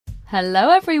Hello,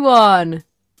 everyone.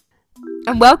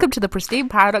 And welcome to the Pristine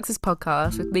Paradoxes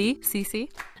podcast with me, Cece.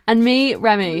 And me,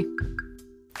 Remy.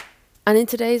 And in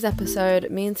today's episode,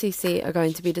 me and Cece are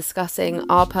going to be discussing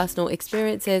our personal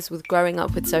experiences with growing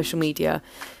up with social media.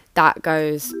 That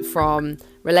goes from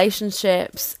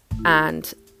relationships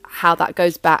and how that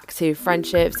goes back to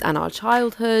friendships and our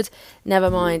childhood,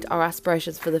 never mind our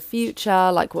aspirations for the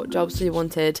future, like what jobs we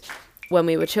wanted when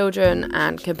we were children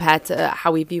and compared to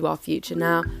how we view our future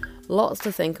now. Lots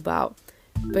to think about.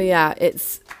 But yeah,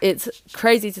 it's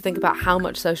crazy to think about how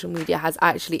much social media has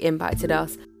actually impacted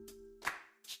us.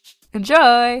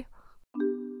 Enjoy!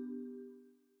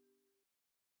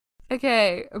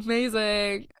 Okay,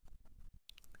 amazing.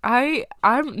 I'm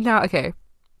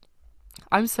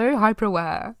so hyper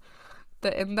aware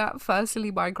that in that first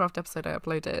silly Minecraft episode I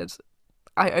uploaded,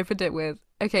 I opened it with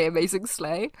 "Okay, amazing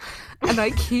slay," and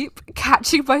I keep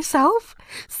catching myself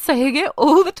saying it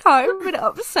all the time, and it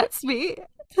upsets me.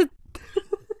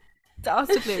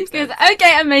 Dastardly Because, upset.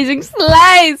 okay, amazing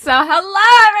slay. So, hello,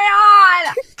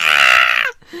 everyone.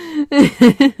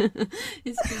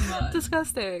 It's too much.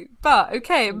 Disgusting. But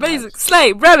okay, amazing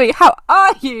slay. Remy, how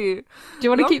are you? Do you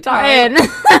want to Long keep time.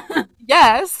 that in?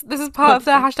 Yes, this is part of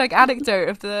the hashtag anecdote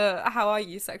of the "How are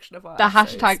you" section of our The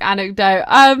episodes. hashtag anecdote.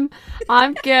 I'm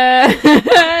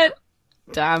good.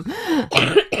 Damn.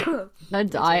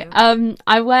 Don't die.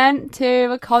 I went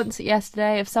to a concert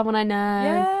yesterday of someone I know.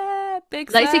 Yeah, big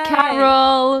Lexi slay.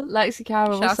 Carroll. Lexi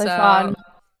Carroll was Shout so out. fun.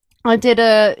 I did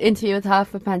a interview with her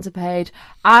for Pen to Page,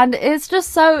 and it's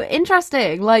just so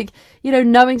interesting. Like, you know,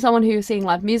 knowing someone who you're seeing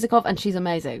live music of, and she's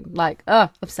amazing. Like,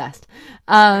 obsessed.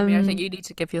 I mean, I think you need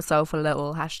to give yourself a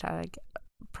little hashtag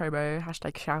promo,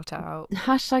 hashtag shout out.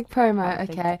 Hashtag promo. I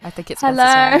okay. think it's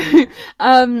Hello.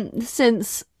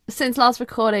 necessary. Since last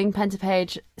recording, Pen to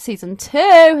Page season 2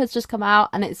 has just come out,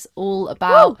 and it's all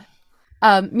about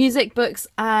music, books,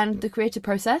 and the creative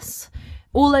process.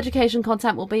 All education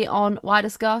content will be on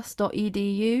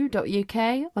whydiscuss.edu.uk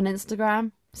on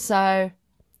Instagram. So,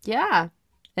 yeah,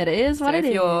 it is what it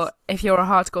is. If you're a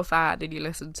hardcore fan and you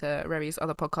listen to Remy's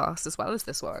other podcasts as well as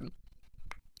this one,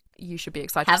 you should be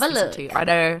excited Have to a listen look. to. I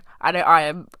know I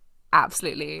am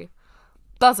absolutely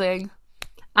buzzing.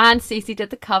 And Cece did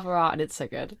the cover art, and it's so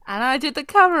good. And I did the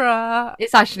cover art.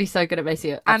 It's actually so good. It makes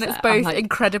you upset. And it's I'm both like,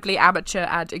 incredibly amateur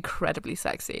and incredibly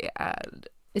sexy. And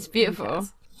it's beautiful.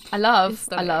 yes. I love. It's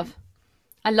stunning.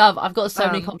 I've got so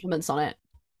many Um, compliments on it.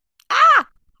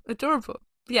 adorable.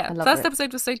 Yeah, I love first it.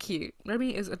 episode was so cute.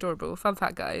 Remy is adorable. Fun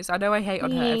fact, guys. I know I hate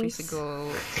on her every Thanks.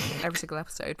 single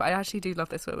episode, but I actually do love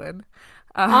this woman.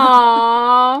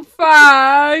 Aww,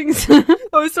 thanks.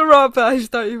 Oh, it's alright, but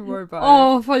don't even worry about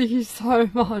Oh, thank you so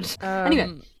much. it.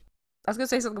 Anyway. I was gonna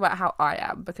say something about how I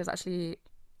am because actually,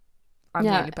 I'm the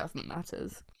Yeah. only person that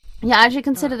matters. Yeah, actually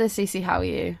consider this, Cece. How are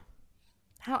you?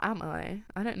 How am I?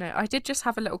 I don't know. I did just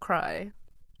have a little cry.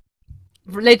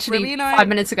 Literally Remy and I- 5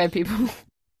 minutes ago, people.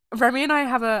 Remy and I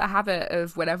have a habit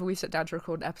of whenever we sit down to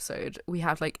record an episode, we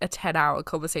have like a 10-hour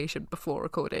conversation before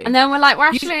recording. And then we're like, we're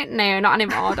actually, no, not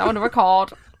anymore. I don't want to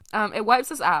record. It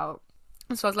wipes us out.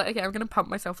 And so I was like, okay, I'm going to pump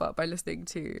myself up by listening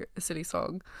to a silly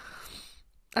song.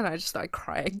 And I just started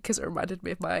crying because it reminded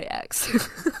me of my ex.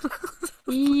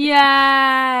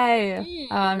 Yay!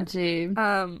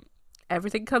 OMG.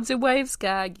 Everything comes in waves,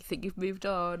 gang. You think you've moved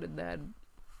on, and then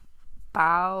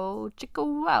bow, chicka,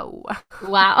 wow.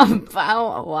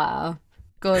 Wow. Wow.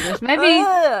 Gorgeous.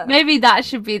 Maybe that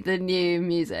should be the new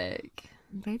music.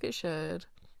 Maybe it should.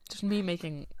 Just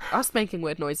us making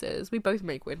weird noises. We both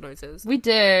make weird noises. We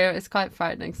do. It's quite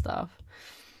frightening stuff.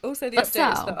 Also, the But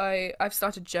update is so- that I've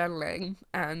started journaling,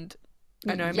 and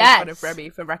I know I make Yes. fun of Remy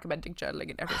for recommending journaling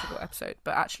in every single episode,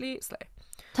 but actually, it's like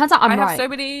Turns out I'm I have right.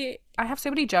 so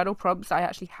many journal prompts that I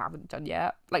actually haven't done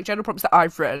yet. Like journal prompts that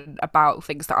I've written about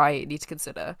things that I need to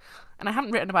consider, and I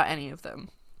haven't written about any of them.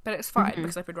 But it's fine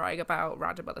because I've been writing about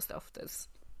random other stuff that's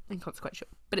inconsequential,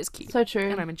 but it's cute, So true.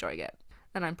 and I'm enjoying it,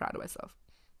 and I'm proud of myself.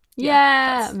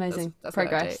 Yeah, that's- amazing. that's my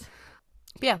Progress. update.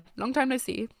 But yeah, long time no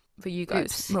see for you guys,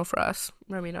 Oops. more for us.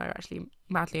 Remy and I are actually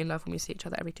madly in love when we see each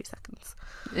other every 2 seconds.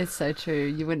 It's so true.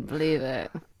 You wouldn't believe it.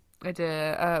 I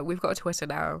do. We've got a Twitter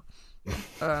now,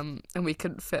 and we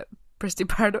couldn't fit Pristine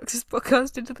Paradoxes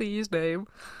podcast into the username,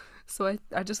 so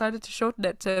I decided to shorten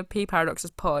it to P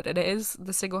Paradoxes Pod, and it is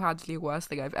the single-handedly worst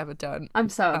thing I've ever done. I'm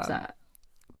so upset.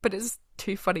 But it's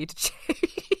too funny to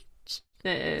change,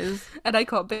 It is. and I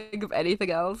can't think of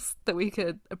anything else that we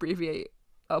could abbreviate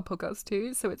our podcast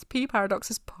to. So it's P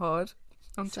Paradoxes Pod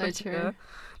on So Twitter. true.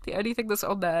 The only thing that's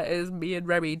on there is me and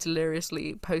Remy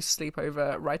deliriously post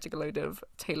sleepover writing a load of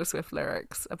Taylor Swift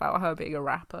lyrics about her being a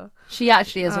rapper. She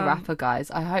actually is a rapper,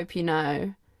 guys. I hope you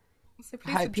know. So I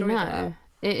please hope you enjoy know. that.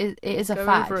 It is a Go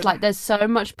over fact. and- Like, there's so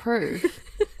much proof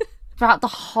throughout the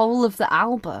whole of the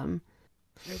album.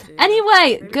 Oh dear. Anyway,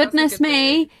 Maybe that's a goodness good me.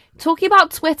 thing. Talking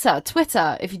about Twitter.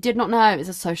 Twitter, if you did not know, is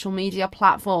a social media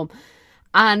platform.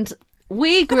 And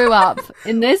we grew up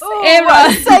in this Oh, era.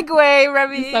 what a segue, You're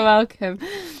Remy. so welcome.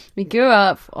 We grew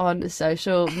up on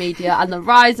social media and the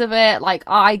rise of it. Like,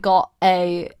 I got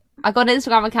an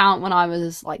Instagram account when I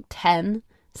was like 10.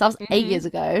 So that was 8 years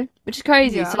ago, which is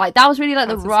crazy. Yeah. So like that was really like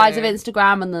That's the rise of insane.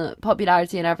 Instagram and the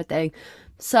popularity and everything.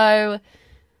 So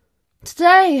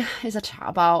today is a chat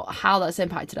about how that's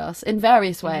impacted us in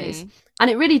various ways. And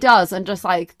it really does. And just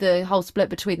like the whole split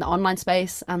between the online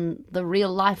space and the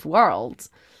real life world.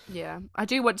 Yeah, I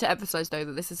do want to emphasize though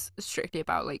that this is strictly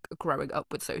about like growing up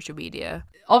with social media.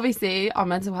 Obviously, our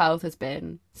mental health has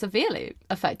been severely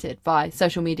affected by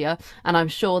social media. And I'm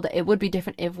sure that it would be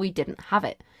different if we didn't have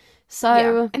it. So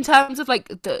Yeah, in terms of like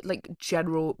the like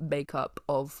general makeup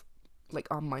of like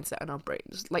our mindset and our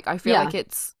brains, like I feel Yeah. like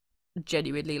it's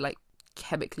genuinely like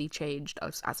chemically changed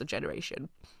us as a generation,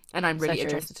 and I'm really So true.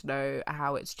 interested to know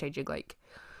how it's changing like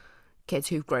kids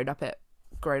who've grown up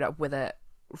with it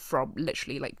from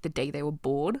literally like the day they were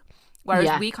born, whereas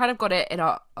Yeah. we kind of got it in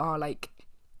our like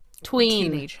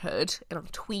tween. teenagehood, in our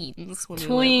tweens when we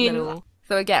Tween. were little.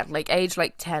 So again, like age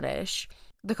like 10ish,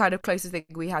 the kind of closest thing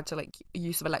we had to like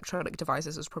use of electronic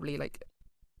devices was probably like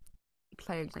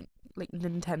playing like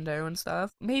Nintendo and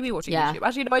stuff. Maybe watching Yeah. YouTube.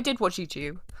 Actually, no, I did watch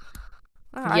YouTube.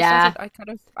 Yeah.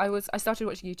 I started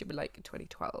watching YouTube in like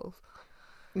 2012.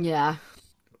 Yeah.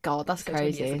 God, that's So 10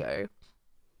 years crazy. ago.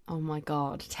 Oh my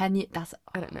God. 10 years.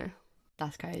 I don't know.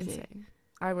 That's crazy. Insane.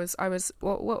 I was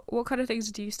what kind of things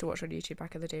did you used to watch on YouTube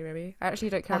back in the day, Ruby? I actually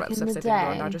don't care Back about this in the episode anymore.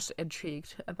 I'm day? now just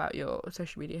intrigued about your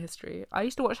social media history. I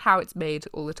used to watch How It's Made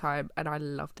all the time and I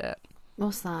loved it.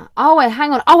 What's that? Oh, wait,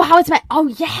 hang on. Oh, how it's made. Oh,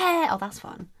 yeah. Oh, that's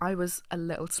fun. I was a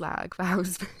little slag for How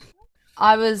It's Made.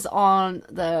 I was on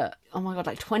oh my God,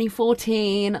 like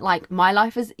 2014, like My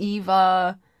Life as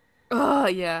Eva. Oh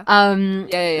yeah.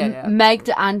 Yeah. Meg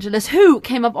DeAngelis, who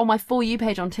came up on my For You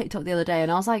page on TikTok the other day,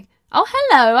 and I was like, oh,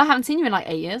 hello, I haven't seen you in like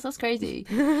 8 years. That's crazy.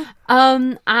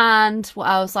 And what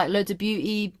else? Like loads of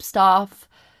beauty stuff,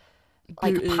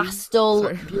 like Beauty. pastel,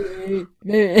 Sorry.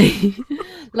 beauty.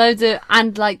 Loads of,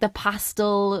 and like the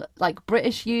pastel, like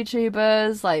British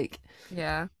YouTubers, like,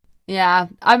 Yeah. yeah.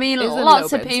 I mean, It's a lots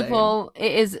little of bit insane. people.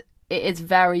 It is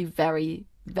very, very,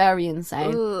 very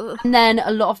insane. Ugh. And then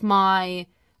a lot of my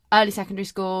early secondary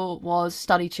school was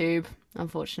StudyTube,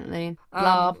 unfortunately.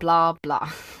 Blah, blah, blah.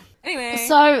 Anyway.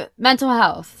 So, mental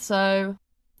health. So,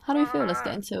 how do we feel? Let's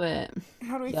get into it.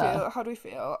 How do we Yeah. feel? How do we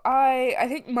feel? I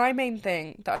think my main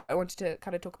thing that I wanted to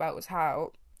kind of talk about was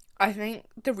how I think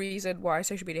the reason why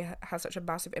social media has such a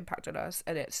massive impact on us,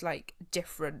 and it's like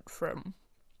different from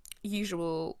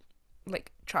usual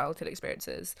like childhood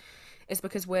experiences, is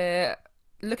because we're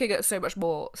looking at so much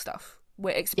more stuff.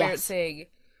 We're experiencing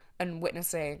and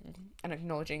witnessing and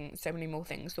acknowledging so many more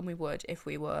things than we would if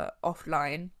we were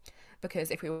offline.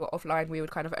 Because if we were offline, we would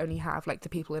kind of only have like the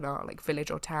people in our like village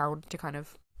or town to kind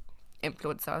of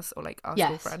influence us, or like our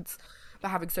school Yes. friends. But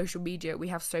having social media, we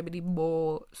have so many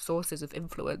more sources of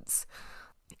influence,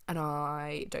 and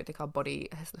I don't think our body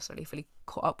has necessarily fully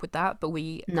caught up with that, but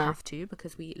we No. have to,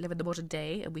 because we live in the modern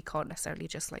day and we can't necessarily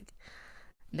just like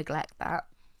neglect that.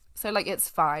 So like it's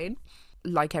fine,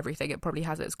 like everything, it probably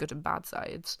has its good and bad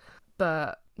sides,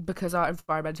 but because our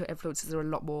environmental influences are a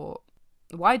lot more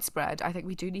widespread, I think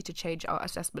we do need to change our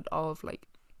assessment of like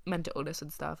mental illness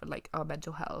and stuff, and like our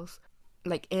mental health.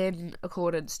 Like in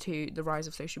accordance to the rise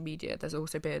of social media, there's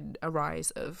also been a rise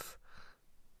of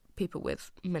people with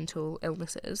mental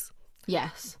illnesses,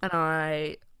 Yes. and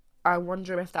I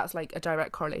wonder if that's like a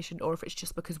direct correlation, or if it's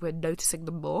just because we're noticing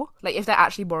them more, like if they're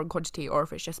actually more in quantity, or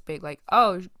if it's just being like,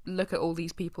 oh, look at all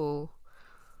these people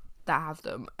that have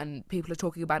them, and people are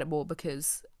talking about it more.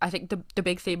 Because I think the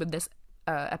big theme in this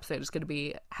episode is going to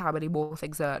be how many more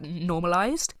things are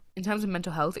normalized. In terms of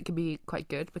mental health, it can be quite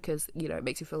good because, you know, it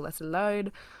makes you feel less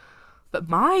alone. But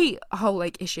my whole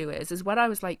like issue is when I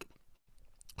was like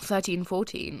 13,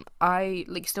 14, I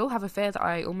like still have a fear that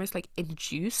I almost like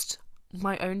induced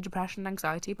my own depression and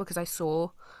anxiety because I saw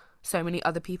so many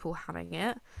other people having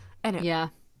it, and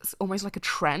it's almost like a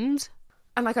trend.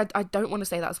 And like I don't want to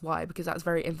say that's why, because that's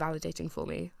very invalidating for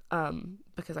me,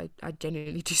 because I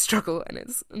genuinely do struggle, and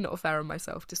it's not fair on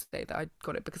myself to say that I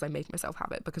got it because I made myself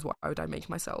have it, because why would I make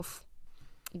myself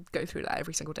go through that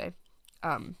every single day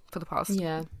for the past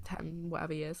 10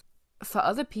 whatever years. for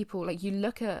other people, like, you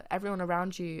look at everyone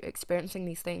around you experiencing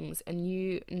these things and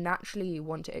you naturally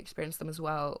want to experience them as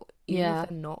well, even if Yeah.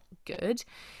 they're not good.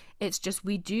 It's just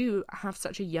we do have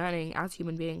such a yearning as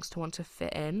human beings to want to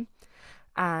fit in.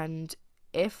 And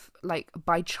if, like,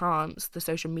 by chance the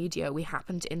social media we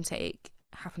happen to intake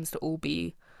happens to all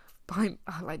be by,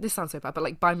 like, this sounds so bad, but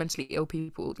like by mentally ill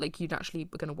people, like, you naturally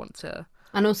are going to want to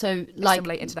And also like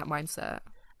assimilate into that mindset.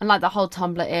 and like the whole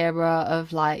Tumblr era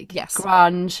of like Yes.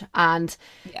 grunge and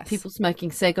Yes. people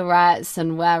smoking cigarettes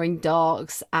and wearing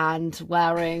docs and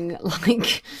wearing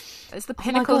like It's the oh my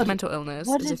pinnacle of god, mental illness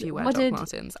what is if did you wear what Doc did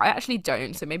Martens. I actually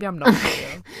don't, so maybe I'm not mentally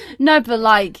ill. no, but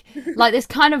like this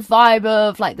kind of vibe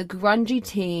of like the grungy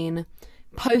teen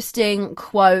posting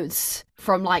quotes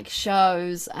from like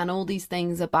shows and all these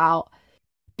things about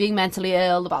being mentally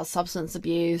ill, about substance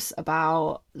abuse,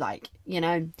 about like, you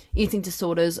know, eating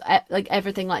disorders, like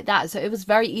everything like that. So it was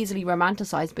very easily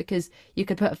romanticized because you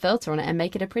could put a filter on it and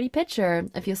make it a pretty picture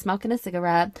of you smoking a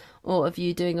cigarette or of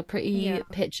you doing a pretty Yeah.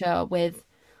 picture with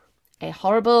a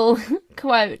horrible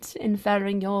quote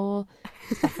inferring your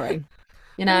suffering.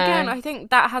 You But again, know? I think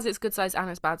that has its good sides and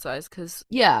its bad sides because,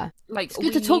 Yeah. like, It's good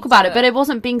we to talk need about it, but to. it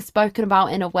wasn't being spoken about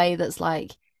in a way that's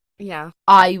like, Yeah.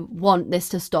 I want this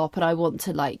to stop and I want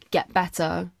to like get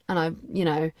better and I, you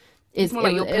know, It's more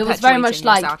like you're it was very much perpetuating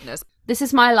your like sadness. this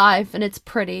is my life and it's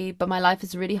pretty, but my life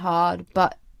is really hard,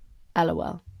 but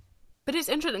LOL. But it's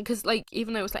interesting because, like,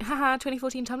 even though it's like, haha,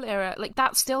 2014 Tumblr era, like,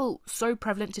 that's still so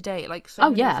prevalent today. Like, so Oh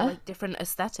many of the, yeah. like, different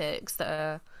aesthetics that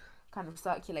are kind of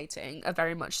circulating are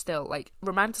very much still, like,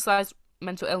 romanticized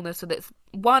mental illness. So that,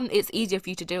 one, it's easier for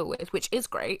you to deal with, which is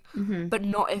great, but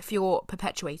not if you're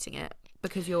perpetuating it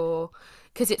because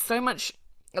it's so much.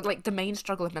 Like, the main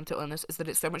struggle of mental illness is that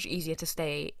it's so much easier to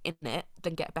stay in it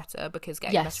than get better because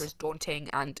getting better Yes. is daunting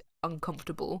and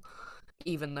uncomfortable,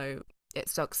 even though it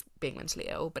sucks being mentally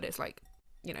ill, but it's like,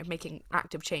 you know, making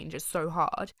active change is so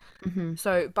hard. Hmm.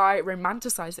 So by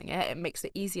romanticizing it, it makes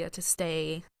it easier to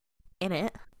stay in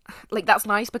it. Like, that's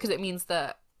nice because it means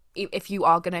that if you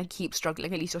are gonna keep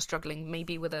struggling, at least you're struggling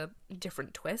maybe with a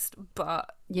different twist, but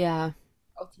Yeah.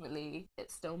 ultimately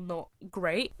it's still not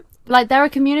great. Like there are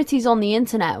communities on the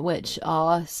internet which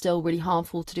are still really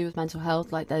harmful to do with mental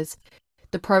health. Like there's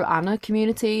the pro Anna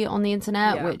community on the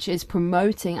internet, Yeah. which is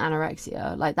promoting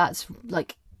anorexia. Like that's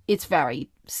like it's very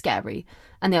scary.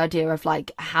 And the idea of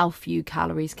like how few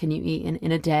calories can you eat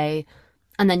in a day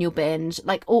and then you'll binge.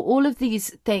 Like all of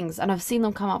these things. And I've seen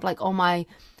them come up like on my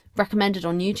recommended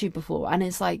on YouTube before. And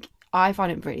it's like I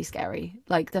find it really scary.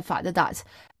 Like the fact that that's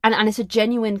and it's a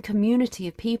genuine community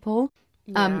of people.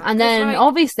 Yeah, And 'cause, then like,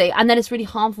 obviously, and then it's really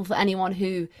harmful for anyone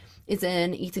who is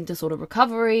in eating disorder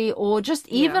recovery or just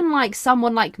yeah. even like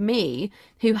someone like me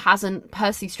who hasn't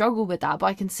personally struggled with that, but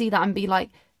I can see that and be like,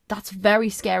 that's very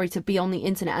scary to be on the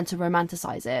internet and to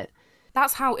romanticize it.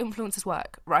 That's how influencers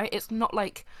work, right? It's not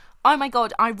like, oh my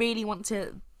god, I really want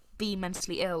to be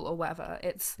mentally ill or whatever.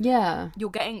 It's Yeah. you're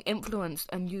getting influenced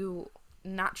and you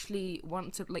naturally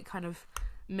want to, like, kind of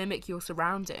mimic your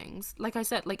surroundings. Like I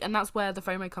said, like, and that's where the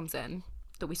FOMO comes in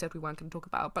that we said we weren't going to talk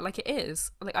about, but like it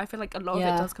is. Like, I feel like a lot of it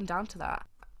Yeah. does come down to that.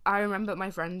 I remember my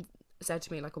friend said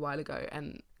to me like a while ago,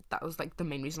 and that was like the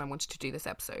main reason I wanted to do this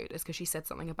episode, is because she said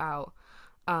something about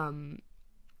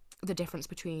the difference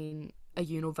between a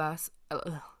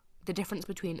the difference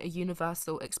between a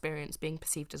universal experience being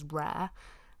perceived as rare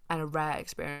and a rare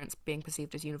experience being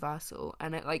perceived as universal,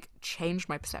 and it like changed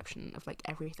my perception of like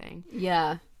everything.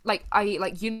 Yeah. Like, I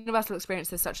like universal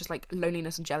experiences such as like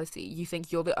loneliness and jealousy. You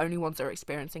think you're the only ones that are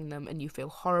experiencing them and you feel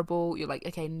horrible. You're like,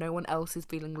 okay, no one else is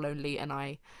feeling lonely and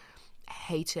I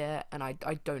hate it and I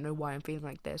don't know why I'm feeling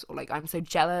like this, or like I'm so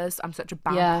jealous, I'm such a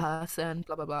bad Yeah. person,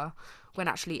 blah blah blah, when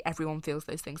actually everyone feels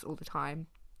those things all the time.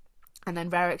 And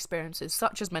then rare experiences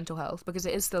such as mental health, because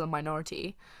it is still a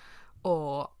minority,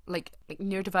 or like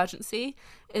neurodivergency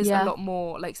is a Yeah. lot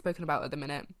more like spoken about at the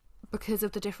minute because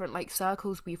of the different like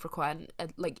circles we frequent.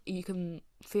 Like, you can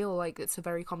feel like it's a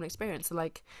very common experience. So,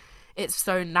 like, it's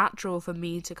so natural for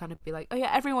me to kind of be like, oh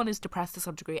yeah, everyone is depressed to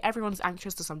some degree, everyone's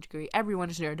anxious to some degree, everyone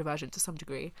is neurodivergent to some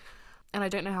degree. And I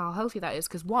don't know how healthy that is,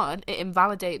 because one, it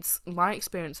invalidates my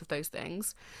experience of those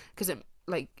things, because it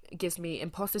like gives me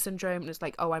imposter syndrome, and it's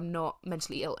like, oh, I'm not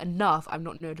mentally ill enough, I'm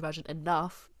not neurodivergent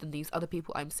enough than these other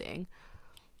people I'm seeing,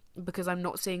 because I'm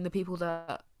not seeing the people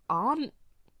that aren't,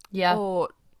 Yeah. or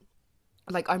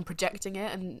like I'm projecting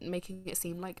it and making it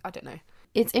seem like, I don't know.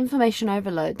 It's information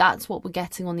overload. That's what we're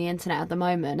getting on the internet at the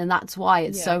moment. And that's why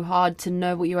it's Yeah. so hard to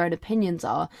know what your own opinions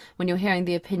are when you're hearing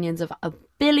the opinions of a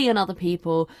billion other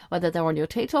people, whether they're on your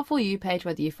TikTok For You page,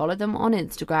 whether you follow them on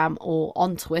Instagram or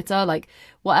on Twitter, like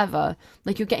whatever.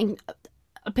 Like you're getting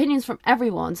opinions from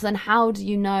everyone. So then how do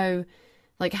you know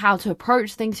like how to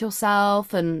approach things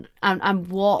yourself, and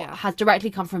what Yeah. has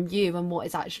directly come from you and what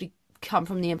is actually come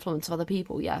from the influence of other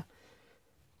people? Yeah.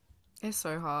 It's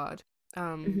so hard.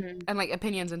 Hmm. And like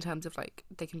opinions in terms of like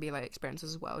they can be like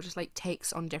experiences as well, just like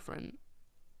takes on different,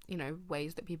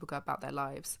 ways that people go about their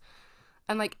lives.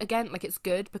 And like again, like it's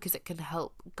good because it can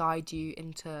help guide you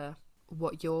into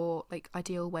what your like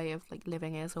ideal way of like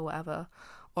living is or whatever.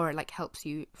 Or it like helps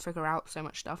you figure out so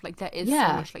much stuff. Like there is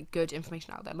so Yeah. much like good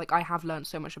information out there. Like I have learned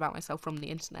so much about myself from the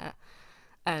internet.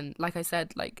 And like I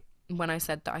said, like when I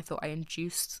said that I thought I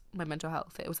induced my mental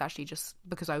health, it was actually just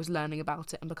because I was learning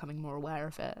about it and becoming more aware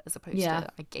of it as opposed Yeah. to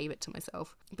I gave it to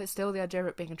myself. But still, the idea of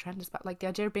it being a trend is bad. Like the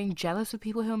idea of being jealous of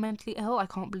people who are mentally ill, I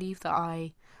can't believe that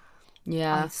I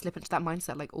Yeah. slip into that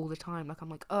mindset like all the time. Like I'm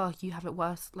like, oh, you have it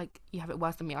worse. Like you have it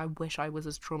worse than me. I wish I was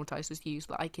as traumatized as you,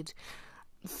 so that I could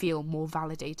feel more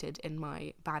validated in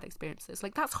my bad experiences.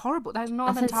 Like that's horrible. That is not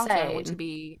a That's mentality I want to insane.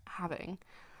 be having.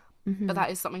 But Hmm.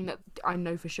 that is something that I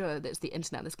know for sure that's the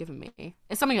internet that's given me.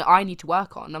 It's something that I need to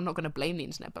work on. I'm not going to blame the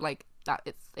internet, but like that,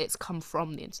 it's come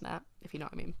from the internet, if you know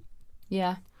what I mean.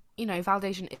 Yeah.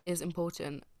 Validation is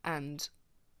important, and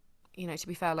to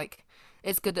be fair, like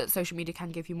it's good that social media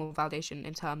can give you more validation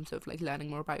in terms of like learning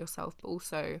more about yourself, but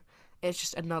also it's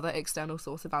just another external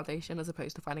source of validation as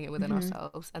opposed to finding it within Hmm.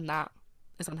 ourselves, and that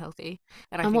is unhealthy.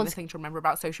 And I And think the what's thing to remember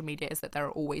about social media is that there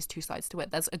are always two sides to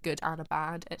it. There's a good and a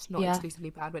bad. It's not yeah.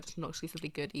 exclusively bad, but it's not exclusively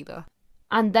good either.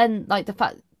 And then like the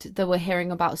fact that we're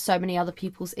hearing about so many other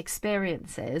people's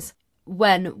experiences,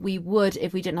 when we would,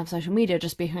 if we didn't have social media,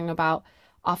 just be hearing about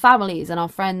our families and our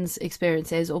friends'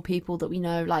 experiences or people that we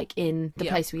know like in the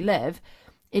Yeah. place we live.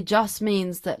 It just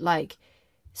means that like,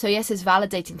 so yes, it's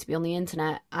validating to be on the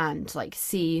internet and like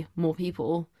see more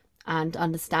people and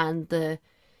understand the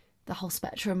whole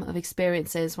spectrum of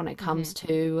experiences when it Mm-hmm. comes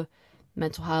to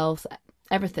mental health,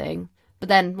 everything. But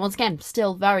then once again,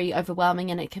 still very overwhelming,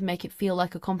 and it can make it feel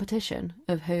like a competition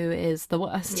of who is the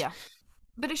worst. Yeah.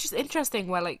 But it's just interesting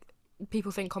where like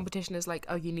people think competition is like,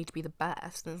 oh, you need to be the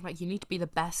best, and it's like you need to be the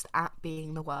best at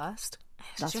being the worst.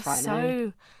 It's That's just frightening.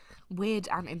 so weird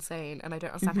and insane, and I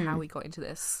don't understand how Hmm. we got into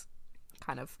this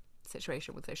kind of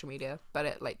situation with social media,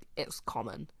 but it's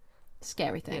common,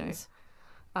 Scary you know. things.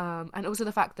 And also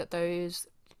the fact that those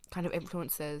kind of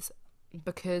influences,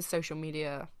 because social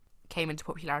media came into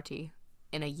popularity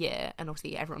in a year, and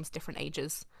obviously everyone's different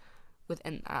ages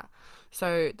within that.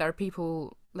 So there are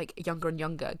people like younger and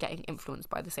younger getting influenced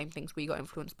by the same things we got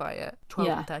influenced by at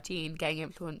 12 Yeah. and 13, getting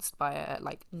influenced by it at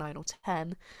like 9 or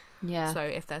 10. Yeah. So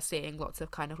if they're seeing lots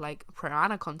of kind of like pro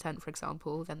ana content, for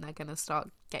example, then they're going to start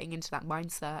getting into that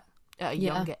mindset at a Yeah.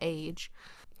 younger age.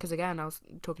 Because again, I was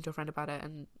talking to a friend about it,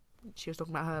 and she was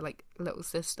talking about her like little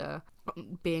sister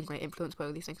being like influenced by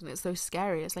all these things, and it's so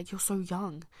scary. It's like you're so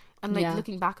young, and like Yeah.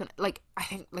 looking back on like I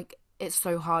think like it's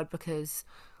so hard because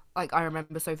like I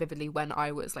remember so vividly when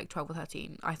I was like 12 or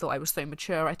 13, I thought I was so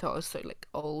mature, I thought I was so like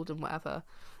old and whatever,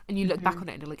 and you look back Hmm. on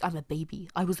it and you're like, I'm a baby,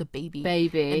 I was a baby.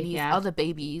 And Baby. these Yeah. other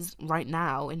babies right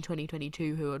now in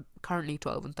 2022 who are currently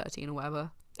 12 and 13 or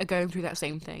whatever are going through that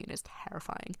same thing, and it's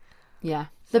terrifying. Yeah.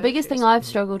 The So biggest thing seriously. I've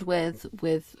struggled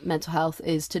with mental health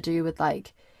is to do with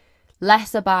like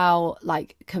less about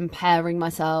like comparing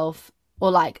myself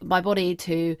or like my body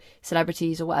to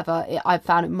celebrities or whatever. I've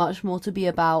found it much more to be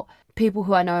about people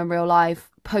who I know in real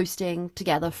life posting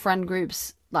together, friend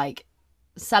groups, like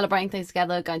celebrating things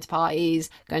together, going to parties,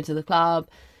 going to the club,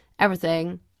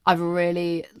 everything. I've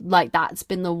really like that's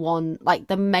been the one like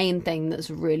the main thing that's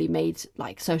really made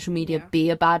like social media Yeah. be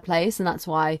a bad place, and that's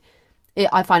why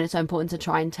I find it so important to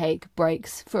try and take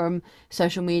breaks from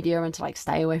social media and to like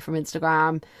stay away from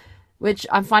Instagram, which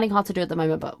I'm finding hard to do at the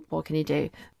moment, but what can you do?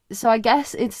 So I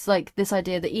guess it's like this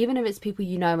idea that even if it's people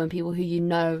you know and people who you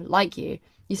know like you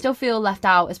still feel left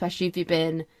out, especially if you've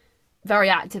been very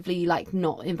actively like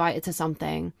not invited to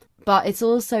something. But it's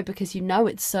also because you know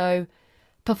it's so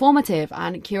performative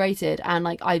and curated, and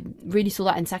like I really saw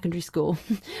that in secondary school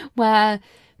where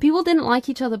people didn't like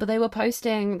each other but they were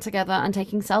posting together and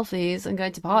taking selfies and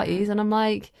going to Mm-hmm. parties, and I'm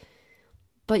like,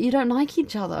 but you don't like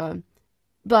each other.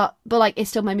 But like it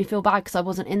still made me feel bad because I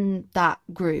wasn't in that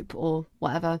group or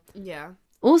whatever. Yeah.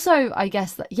 Also, I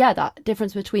guess that yeah, that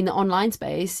difference between the online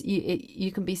space,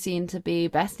 you can be seen to be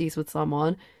besties with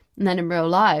someone, and then in real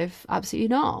life, absolutely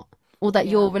not. Or that Yeah.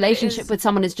 your But it relationship is with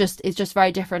someone is just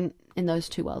very different in those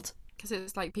two worlds. because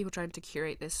it's like people trying to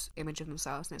curate this image of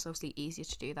themselves, and it's obviously easier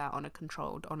to do that on a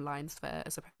controlled online sphere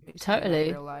as opposed to doing that in Totally.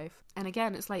 real life. And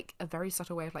again, it's like a very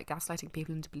subtle way of like gaslighting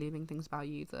people into believing things about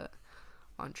you that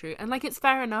aren't true. And like it's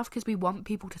fair enough because we want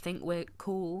people to think we're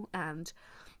cool and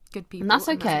good people, And that's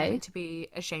and that's nothing okay. to be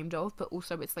ashamed of, but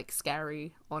also it's like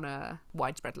scary on a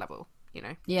widespread level, you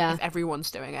know. Yeah. If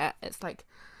everyone's doing it, it's like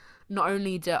not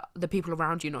only do the people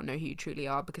around you not know who you truly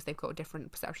are because they've got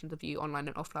different perceptions of you online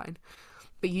and offline,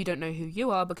 but you don't know who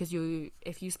you are because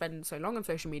if you spend so long on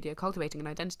social media cultivating an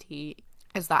identity,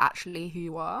 is that actually who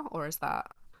you are, or is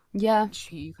that Yeah.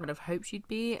 who you kind of hoped you'd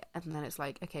be? And then it's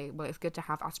like, okay, well, it's good to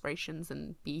have aspirations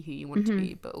and be who you want to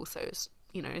be, but also it's,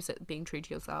 you know, is it being true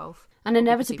to yourself? And What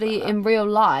people see inevitably, better. in real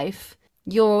life,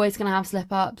 you're always going to have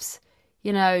slip ups.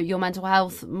 You know, your mental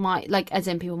health might, like, as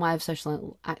in people might have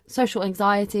social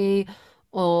anxiety,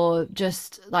 or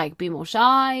just like be more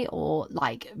shy, or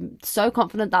like so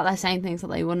confident that they're saying things that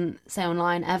they wouldn't say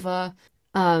online ever.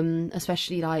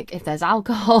 Especially like if there's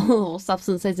alcohol or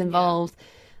substances Yeah. involved.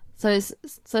 So it's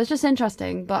just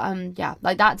interesting. But yeah,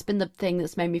 like that's been the thing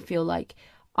that's made me feel like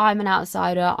I'm an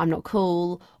outsider, I'm not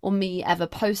cool, or me ever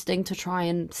posting to try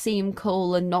and seem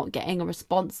cool and not getting a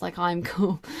response like I'm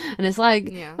cool. And it's like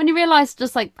Yeah. when you realise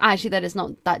just like actually that it's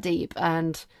not that deep.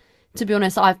 And to be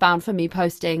honest, I've found for me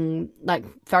posting like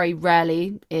very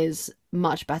rarely is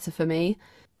much better for me.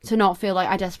 To not feel like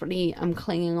I desperately am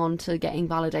clinging on to getting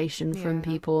validation from Yeah.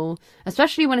 people,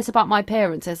 especially when it's about my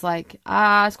parents. It's like,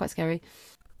 it's quite scary.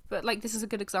 But like this is a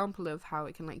good example of how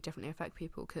it can like differently affect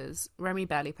people, because Remy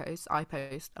barely posts, I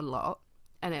post a lot,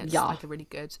 and it's Yeah. like a really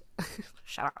good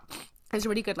shout out. It's a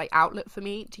really good like outlet for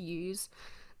me to use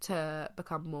to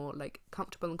become more like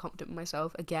comfortable and confident with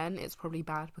myself. Again, it's probably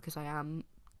bad because I am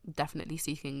definitely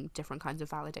seeking different kinds of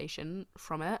validation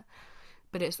from it,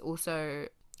 but it's also,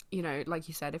 you know, like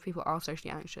you said, if people are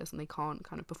socially anxious and they can't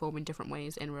kind of perform in different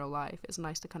ways in real life, it's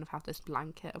nice to kind of have this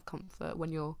blanket of comfort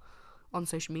when you're on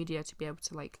social media to be able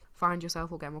to like find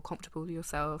yourself or get more comfortable with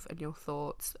yourself and your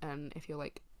thoughts. And if you're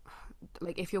like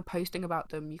if you're posting about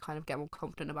them, you kind of get more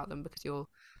confident about them because you're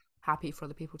happy for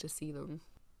other people to see them,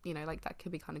 you know, like that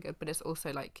could be kind of good. But it's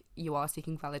also like you are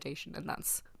seeking validation, and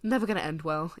that's never going to end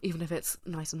well, even if it's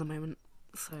nice in the moment.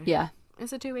 So Yeah.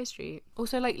 it's a two-way street.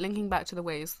 Also, like linking back to the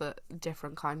ways that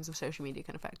different kinds of social media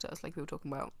can affect us, like we were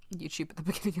talking about YouTube at the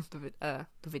beginning of the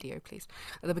video, please,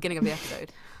 at the beginning of the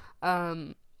episode.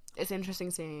 It's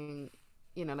interesting seeing,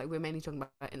 you know, like we're mainly talking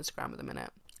about Instagram at the minute,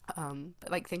 but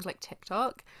like things like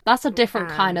TikTok That's a different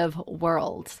kind and of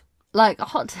world. Like, a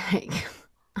hot take.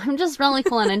 I'm just really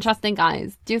cool and interesting,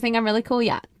 guys. Do you think I'm really cool?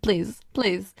 Yeah. Please,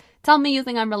 please. Tell me you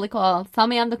think I'm really cool. Tell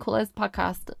me I'm the coolest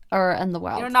podcaster in the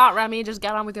you're world. not, Remy. Just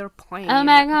get on with your Oh plane.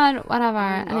 my god, whatever.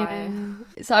 Oh, Anyway.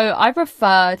 guy. So I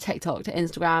prefer TikTok to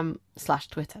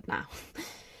Instagram/Twitter now.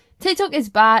 TikTok is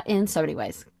bad in so many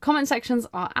ways. Comment sections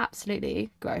are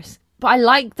absolutely gross. But I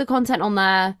like the content on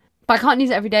there. But I can't use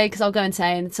it every day because I'll go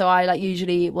insane. So I like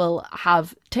usually will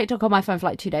have TikTok on my phone for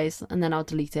like 2 days and then I'll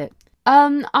delete it.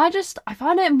 I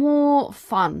find it more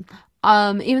fun.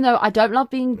 Even though I don't love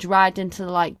being dragged into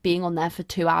like being on there for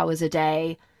 2 hours a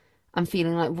day and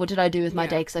feeling like what did I do with my Yeah.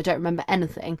 day because I don't remember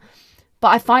anything. But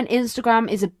I find Instagram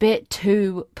is a bit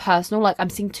too personal. Like I'm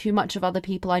seeing too much of other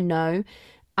people I know,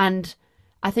 and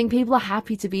I think people are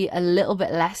happy to be a little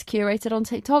bit less curated on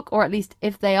TikTok, or at least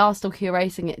if they are still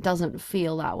curating, it doesn't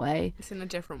feel that way. It's in a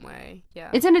different way.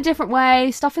 Yeah. It's in a different way.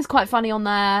 Stuff is quite funny on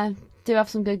there. Do have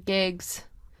some good gigs,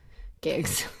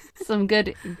 some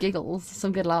good giggles,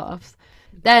 some good laughs.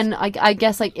 Then I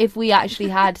guess like if we actually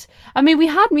had, I mean, we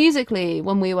had Musically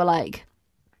when we were like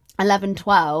 11,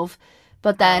 12,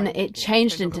 but then it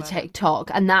changed Don't talk into about it.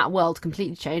 TikTok, and that world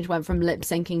completely changed, went from lip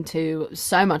syncing to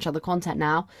so much other content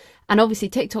now. And obviously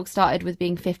TikTok started with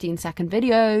being 15-second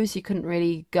videos. You couldn't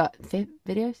really get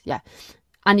videos, yeah,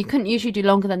 and you couldn't usually do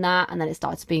longer than that. And then it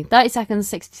started being 30 seconds,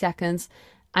 60 seconds,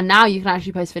 and now you can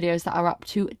actually post videos that are up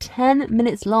to 10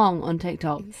 minutes long on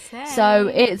TikTok. So Insane.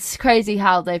 it's crazy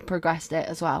how they've progressed it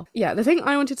as well. Yeah, the thing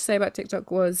I wanted to say about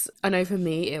TikTok was, I know for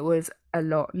me it was a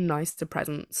lot nicer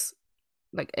presence.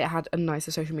 Like it had a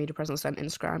nicer social media presence than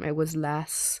Instagram. It was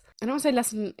less, I don't want to say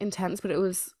less intense, but it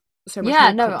was so much Yeah,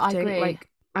 more no, I comforting. agree. Like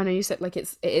I know you said like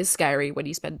it is scary when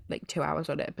you spend like 2 hours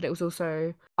on it, but it was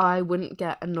also, I wouldn't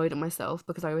get annoyed at myself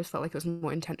because I always felt like it was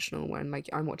more intentional when like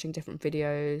I'm watching different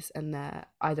videos and they're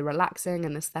either relaxing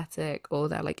and aesthetic or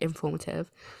they're like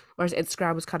informative. Whereas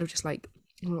Instagram was kind of just like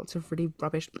lots of really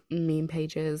rubbish meme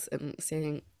pages and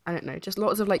seeing, I don't know, just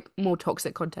lots of like more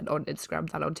toxic content on Instagram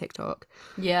than on TikTok.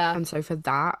 Yeah. And so for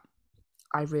that,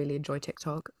 I really enjoy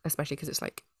TikTok, especially because it's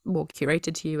like more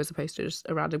curated to you as opposed to just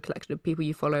a random collection of people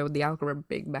you follow and the algorithm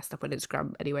being messed up on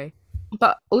Instagram anyway.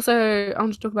 But also, I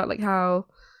want to talk about like how,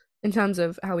 in terms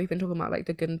of how we've been talking about like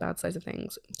the good and bad sides of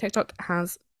things, TikTok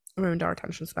has ruined our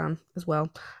attention span as well.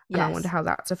 And I wonder Yes. how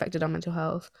that's affected our mental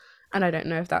health. And I don't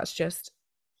know if that's just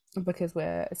because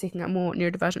we're seeking out more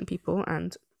neurodivergent people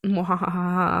and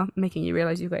making you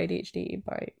realize you've got ADHD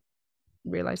by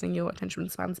realizing your attention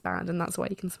span's bad, and that's why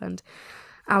you can spend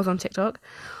hours on TikTok.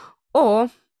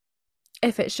 Or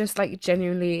if it's just like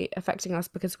genuinely affecting us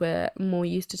because we're more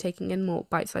used to taking in more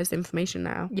bite-sized information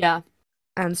now, Yeah.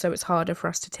 and so it's harder for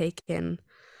us to take in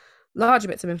larger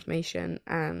bits of information,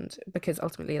 and because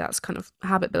ultimately that's kind of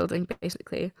habit building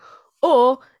basically.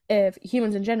 Or if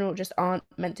humans in general just aren't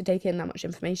meant to take in that much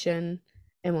information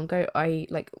in one go,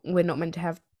 we're not meant to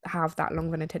have that long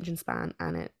of an attention span,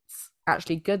 and it's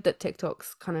actually good that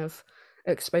TikTok's kind of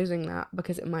exposing that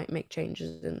because it might make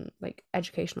changes in like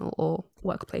educational or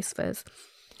workplace spheres.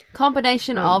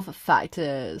 Combination of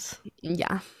factors.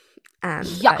 Yeah. And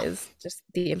Yeah. that is just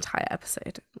the entire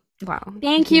episode. Wow.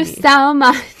 Thank you so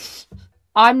much.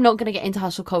 I'm not going to get into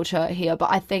hustle culture here, but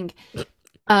I think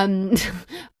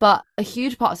but a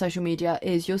huge part of social media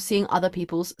is you're seeing other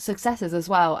people's successes as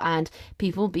well, and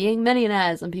people being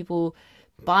millionaires and people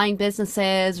buying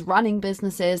businesses, running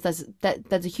businesses. There's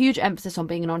a huge emphasis on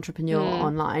being an entrepreneur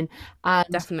online, and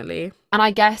definitely. And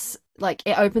I guess like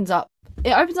it opens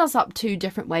us up to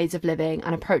different ways of living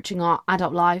and approaching our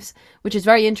adult lives, which is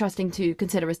very interesting to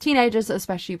consider as teenagers,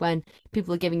 especially when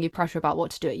people are giving you pressure about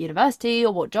what to do at university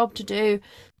or what job to do.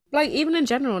 Like, even in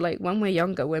general, like when we're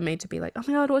younger, we're made to be like, oh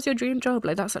my god, what's your dream job?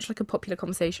 Like, that's such like a popular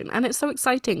conversation, and it's so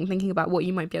exciting thinking about what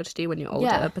you might be able to do when you're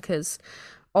older, because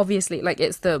obviously like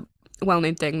it's the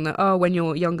well-known thing that when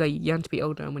you're younger you yearn to be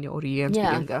older, and when you're older you yearn to be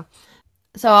younger.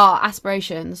 So our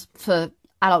aspirations for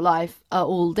adult life are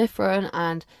all different,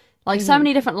 and like so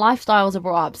many different lifestyles are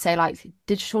brought up. Say like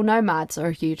digital nomads are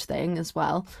a huge thing as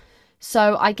well.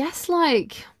 So I guess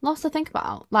like lots to think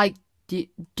about. Like do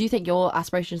you think your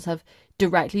aspirations have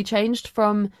directly changed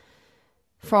from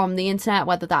the internet,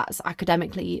 whether that's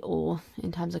academically or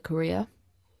in terms of career?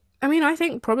 I mean, I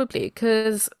think probably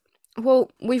because,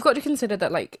 well, we've got to consider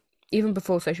that like even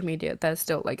before social media there's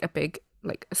still like a big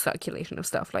like circulation of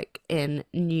stuff like in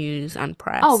news and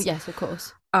press. Oh yes, of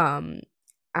course.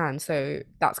 And so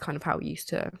that's kind of how we used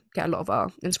to get a lot of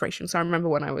our inspiration. So I remember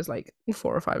when I was like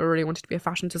 4 or 5, I really wanted to be a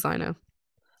fashion designer.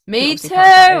 Me too.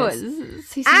 We're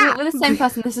the same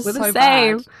person. This is we're so the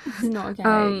same. bad. This is not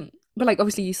okay. But like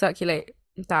obviously you circulate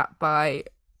that by,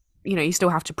 you still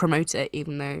have to promote it,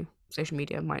 even though social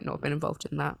media might not have been involved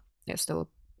in that. It's still,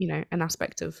 an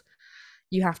aspect of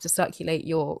you have to circulate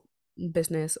your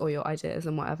business or your ideas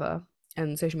and whatever.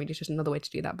 And social media is just another way to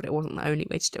do that, but it wasn't the only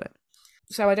way to do it.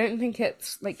 So I don't think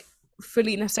it's like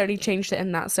fully necessarily changed it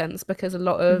in that sense, because a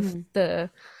lot of the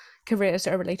careers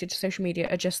that are related to social media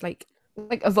are just like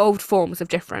evolved forms of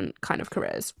different kind of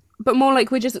careers, but more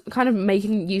like we're just kind of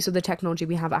making use of the technology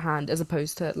we have at hand as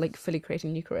opposed to like fully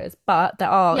creating new careers. But there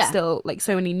are still like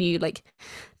so many new like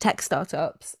tech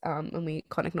startups, and we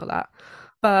can't ignore that.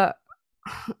 But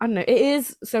I don't know, it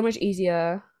is so much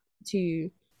easier to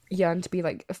yearn to be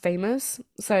like famous.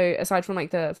 So aside from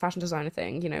like the fashion designer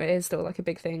thing, it is still like a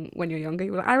big thing when you're younger.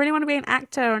 You're like, I really want to be an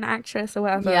actor or an actress or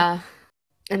whatever. Yeah.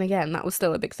 And again, that was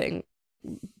still a big thing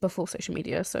before social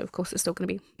media, so of course it's still going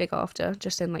to be big after,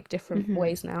 just in like different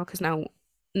ways now, because now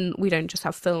we don't just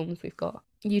have films, we've got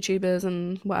YouTubers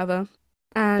and whatever.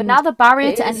 But now the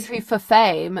barrier to entry for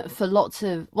fame for lots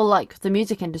of like the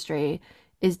music industry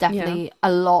is definitely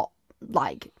a lot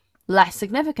like less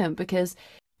significant, because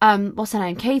what's her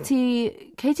name,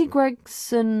 Katie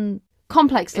Gregson,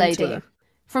 Complex Lady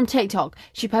from TikTok,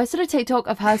 she posted a TikTok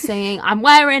of her singing I'm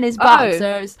wearing his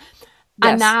boxers.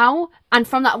 And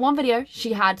from that one video,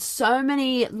 she had so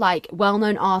many like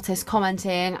well-known artists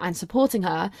commenting and supporting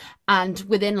her, and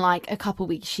within like a couple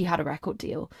weeks she had a record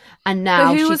deal, and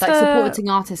now she's like supporting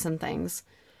artists and things.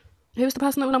 Who was the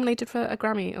person that was nominated for a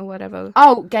Grammy or whatever?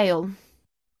 Oh, Gail.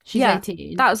 She's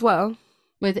 18. That as well.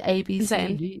 With A, B,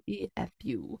 C, D, E, F,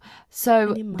 U.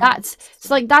 So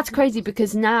that's crazy,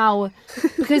 because now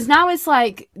it's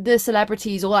like the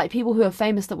celebrities or like people who are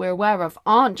famous that we're aware of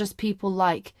aren't just people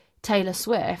like Taylor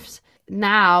Swift.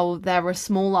 Now there are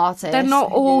small artists. They're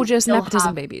not all just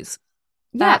nepotism babies.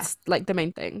 That's like the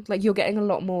main thing. Like you're getting a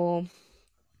lot more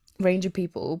range of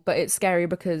people, but it's scary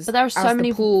because there are so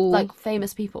many like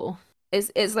famous people.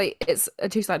 It's like it's a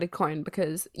two-sided coin,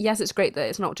 because yes, it's great that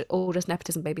it's not all just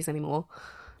nepotism babies anymore,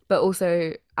 but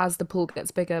also as the pool gets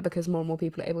bigger, because more and more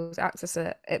people are able to access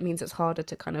it, it means it's harder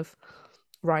to kind of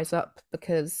rise up,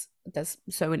 because there's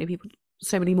so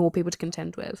many more people to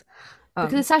contend with.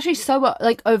 Because it's actually so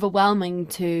like overwhelming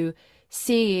to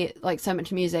see like so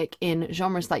much music in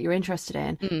genres that you're interested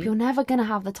in. But you're never gonna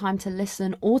have the time to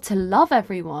listen or to love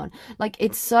everyone. Like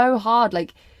it's so hard.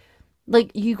 Like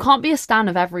you can't be a stan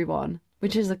of everyone,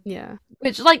 which is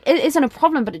which like it isn't a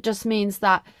problem, but it just means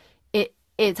that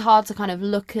it's hard to kind of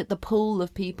look at the pool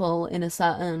of people in a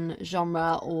certain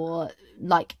genre or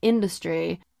like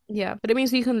industry. Yeah, but it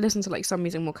means you can listen to like some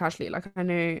music more casually. Like I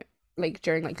know, like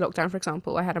during like lockdown, for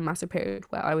example, I had a massive period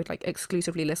where I would like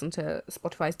exclusively listen to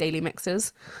Spotify's daily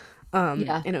mixes.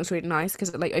 Yeah. And it was really nice because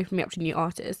it like opened me up to new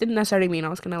artists. Didn't necessarily mean I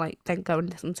was gonna like then go and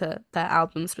listen to their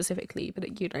album specifically,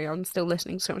 but you know, I'm still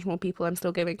listening to so much more people. I'm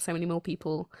still giving so many more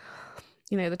people,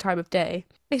 you know, the time of day.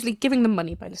 Basically giving them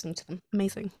money by listening to them.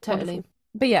 Amazing. Totally. Wonderful.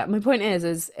 But yeah, my point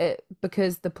is it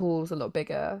because the pool's a lot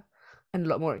bigger and a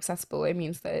lot more accessible, it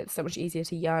means that it's so much easier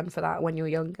to yearn for that when you're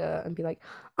younger and be like,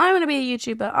 I want to be a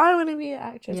YouTuber, I want to be an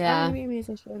actress, I want Yeah. to be a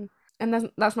musician.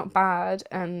 And that's not bad.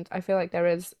 And I feel like there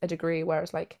is a degree where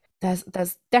it's like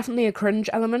there's definitely a cringe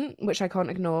element which I can't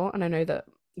ignore, and I know that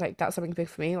like that's something big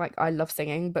for me. Like I love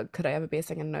singing, but could I ever be a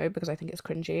singer? No, because I think it's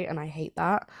cringy and I hate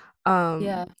that.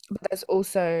 Yeah. But there's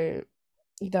also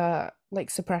the like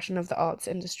suppression of the arts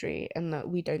industry, and that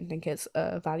we don't think it's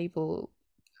a valuable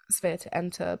sphere to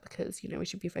enter because, you know, we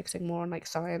should be focusing more on like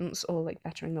science or like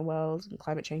bettering the world and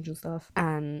climate change and stuff.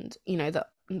 And you know that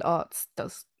the arts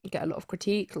does get a lot of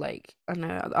critique. Like I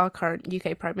know our current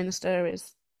UK Prime Minister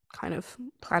is kind of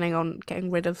planning on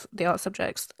getting rid of the art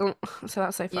subjects. So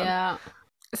that's so fun. Yeah.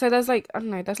 So there's like, I don't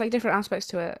know, there's like different aspects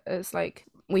to it. It's like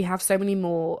we have so many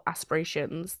more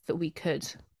aspirations that we could,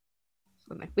 I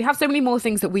don't know, we have so many more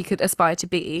things that we could aspire to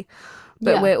be,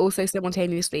 but Yeah. we're also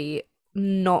simultaneously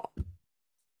not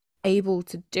able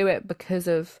to do it because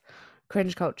of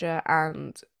cringe culture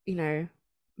and, you know,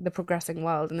 the progressing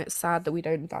world. And it's sad that we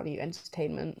don't value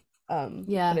entertainment,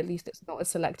 Yeah. but at least it's not as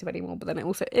selective anymore. But then it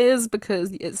also is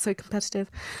because it's so competitive.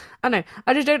 I don't know,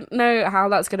 I just don't know how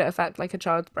that's going to affect like a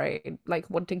child's brain, like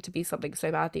wanting to be something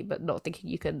so badly but not thinking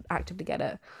you can actively get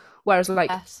it. Whereas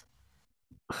Yes.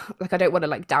 like I don't want to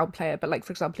like downplay it, but like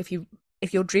for example,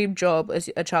 if your dream job as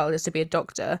a child is to be a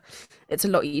doctor, it's a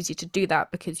lot easier to do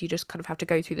that because you just kind of have to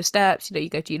go through the steps. You know, you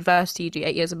go to university, you do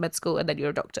 8 years of med school, and then you're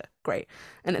a doctor. Great.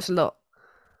 And it's a lot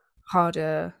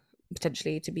harder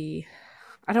potentially to be,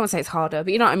 I don't want to say it's harder,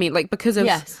 but you know what I mean? Like because of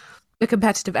Yes. the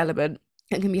competitive element,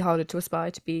 it can be harder to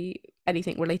aspire to be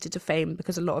anything related to fame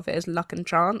because a lot of it is luck and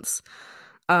chance.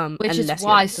 Which is Unless you're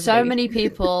why like the so really many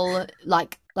people,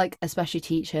 like especially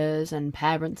teachers and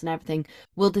parents and everything,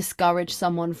 will discourage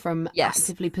someone from yes.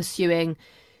 actively pursuing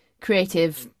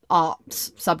creative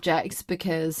arts subjects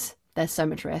because there's so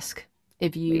much risk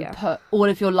if you Yeah. put all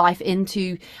of your life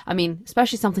into, I mean,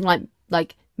 especially something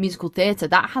like musical theatre,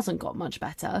 that hasn't got much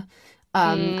better.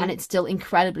 And Mm, it's still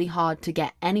incredibly hard to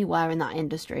get anywhere in that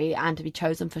industry and to be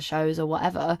chosen for shows or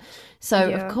whatever.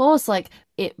 So of yeah. course, like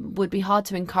it would be hard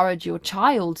to encourage your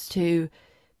child to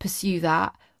pursue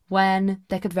that when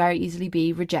they could very easily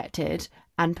be rejected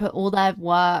and put all their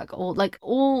work or like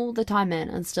all the time in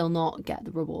and still not get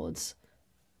the rewards.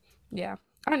 Yeah.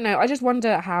 I don't know. I just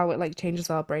wonder how it like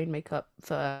changes our brain makeup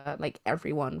for like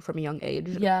everyone from a young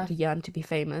age Yeah. to yearn to be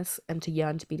famous and to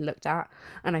yearn to be looked at.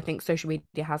 And I think social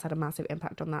media has had a massive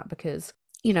impact on that because,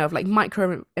 you know, of like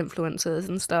micro influencers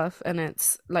and stuff. And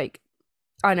it's like,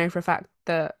 I know for a fact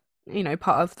that, you know,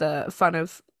 part of the fun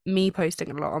of me posting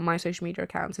a lot on my social media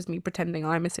accounts is me pretending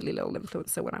I'm a silly little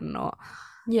influencer when I'm not.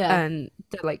 Yeah. And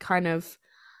the like kind of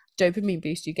dopamine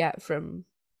boost you get from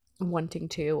wanting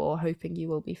to or hoping you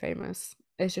will be famous.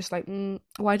 It's just like,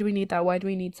 why do we need that? Why do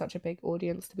we need such a big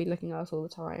audience to be looking at us all the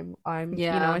time?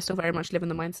 You know, I Yeah. still very much live in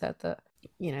the mindset that,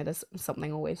 you know, there's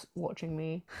something always watching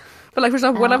me. But like, for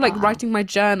example, when I'm like Ah. writing my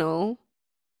journal,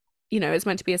 you know, it's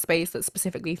meant to be a space that's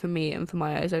specifically for me and for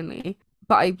my eyes only.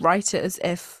 But I write it as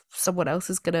if someone else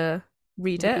is gonna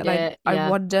read it. Read And it. I Yeah.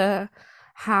 wonder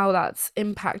how that's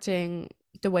impacting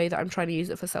the way that I'm trying to use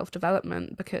it for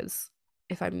self-development, because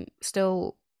if I'm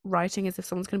still writing as if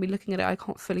someone's going to be looking at it, I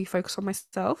can't fully focus on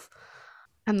myself.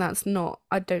 And that's not,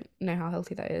 I don't know how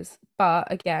healthy that is.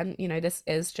 But again, you know, this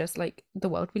is just like the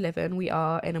world we live in. We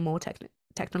are in a more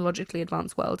technologically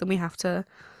advanced world and we have to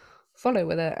follow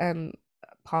with it. And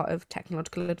part of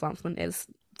technological advancement is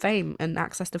fame and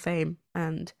access to fame.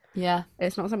 And Yeah.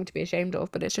 it's not something to be ashamed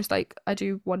of, but it's just like, I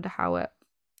do wonder how it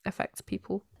affects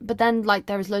people. But then like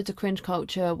there is loads of cringe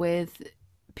culture with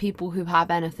people who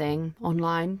have anything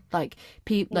online. Like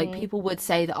Mm, people would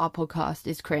say that our podcast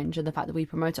is cringe and the fact that we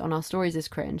promote it on our stories is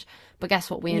cringe. But guess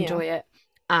what? We yeah. enjoy it.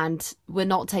 And we're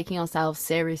not taking ourselves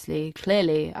seriously.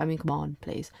 Clearly, I mean, come on,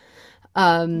 please.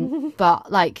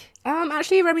 But like,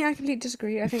 Actually, Remy, I completely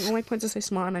disagree. I think all my points are so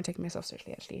smart and I take myself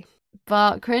seriously, actually.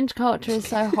 but cringe culture is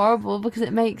so horrible because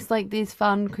it makes like these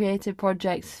fun creative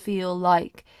projects feel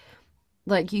like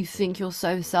you think you're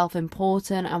so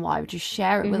self-important and why would you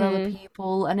share it with other Mm-hmm.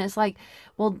 people, and it's like,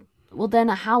 well then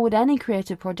how would any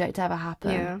creative project ever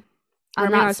happen? Yeah. And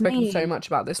Remy and I have that's spoken so me. much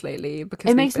about this lately because It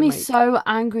we've makes been me like, so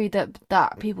angry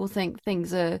that people think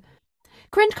things are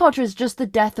cringe culture is just the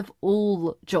death of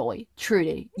all joy.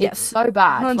 Truly, it's yes, so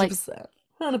bad. Like 100%,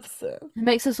 100%. it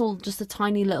makes us all just a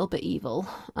tiny little bit evil.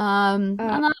 Uh,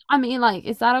 And I mean, like,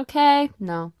 is that okay?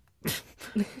 No.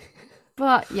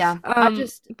 But yeah, I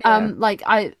just yeah, like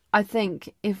I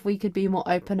think if we could be more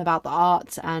open about the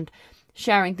arts and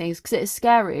sharing things because it is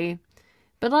scary.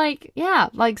 But like, yeah,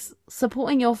 like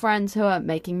supporting your friends who are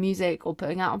making music or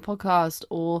putting out a podcast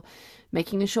or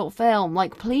making a short film,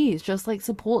 like please just like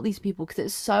support these people because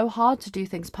it's so hard to do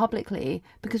things publicly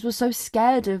because we're so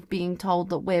scared of being told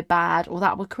that we're bad or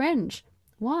that we're cringe.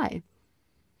 Why?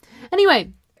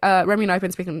 Anyway, Remy and I have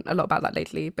been speaking a lot about that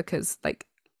lately because like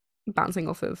bouncing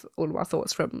off of all of our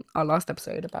thoughts from our last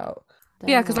episode about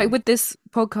yeah, don't because like worry. with this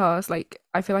podcast, like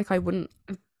I feel like I wouldn't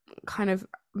have kind of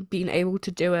been able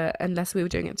to do it unless we were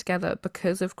doing it together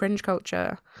because of cringe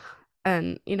culture.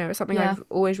 And you know, it's something Yeah. I've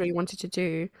always really wanted to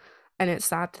do, and it's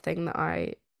sad to think that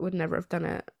I would never have done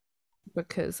it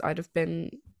because I'd have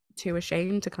been too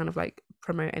ashamed to kind of like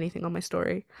promote anything on my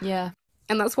story. Yeah.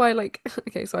 And that's why like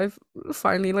okay, so I've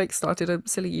finally like started a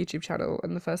silly YouTube channel,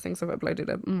 and the first things I've uploaded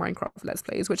are Minecraft Let's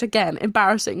Plays, which again,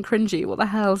 embarrassing, cringy, what the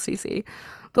hell, Cece.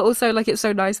 But also like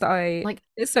Like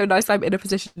it's so nice that I'm in a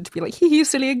position to be like, hee hee,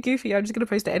 silly and goofy, I'm just gonna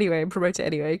post it anyway and promote it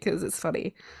anyway because it's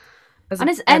funny. and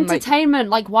it's And like entertainment.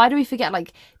 Like why do we forget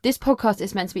like this podcast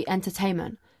is meant to be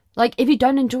entertainment. Like if you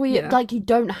don't enjoy it, yeah. like you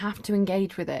don't have to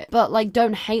engage with it. But like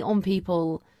don't hate on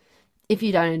people if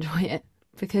you don't enjoy it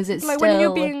because it's Like when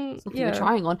you're still being something you're yeah.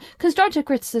 trying on. Constructive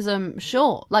criticism,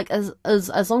 sure, like as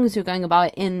long as you're going about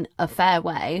it in a fair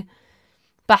way.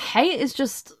 But hate is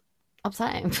just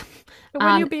upsetting But when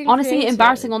you're and being honestly creative,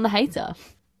 embarrassing on the hater.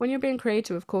 when you're being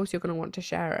creative, of course you're gonna want to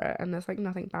share it, and there's like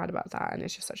nothing bad about that. And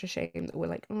it's just such a shame that we're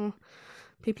like, oh,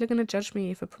 people are gonna judge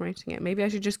me for promoting it. Maybe I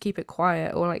should just keep it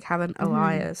quiet or like have an Hmm.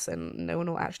 alias, and no one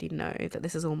will actually know that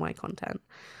this is all my content.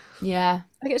 Yeah.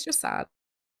 Like it's just sad.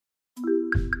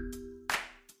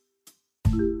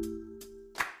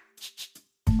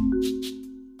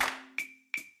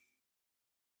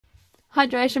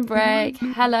 Hydration break.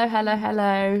 Hello, hello,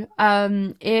 hello.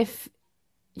 If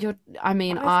you're, I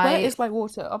mean, Where I is my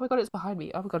water? Oh my god, it's behind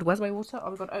me. Oh my god, where's my water?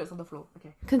 Oh my god, oh, it's on the floor.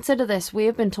 Okay. consider this. We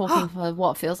have been talking for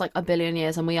what feels like a billion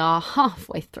years, and we are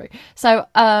halfway through. So,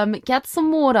 get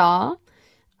some water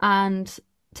and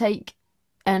take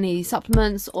any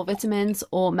supplements or vitamins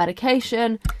or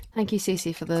medication. Thank you,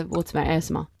 Cece, for the watermelon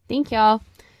ASMR. Thank you.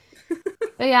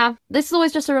 But yeah, this is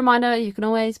always just a reminder. You can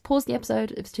always pause the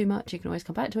episode if it's too much. You can always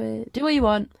come back to it. Do what you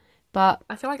want. But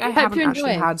I feel like we hope you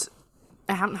enjoy.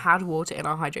 I haven't had water in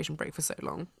our hydration break for so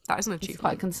long. That is an It's quite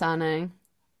achievement. concerning.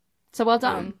 So well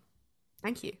done.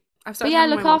 Thank you. I've But started yeah, having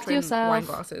my look water after in wine yourself.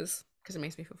 glasses because it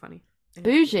makes me feel funny.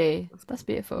 Anyway, Bougie. that's That's fine.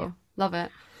 beautiful. Yeah. Love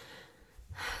it.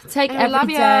 Take Anyway, every love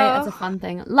day as a you. fun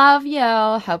thing. Love you.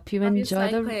 Hope you Love you, enjoy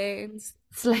slay the queens.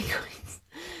 slay queens.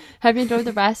 Hope you enjoy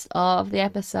the rest of the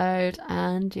episode.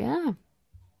 And yeah,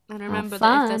 And have remember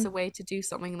that if there's a fun. way to do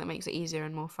something that makes it easier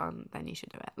and more fun, then you should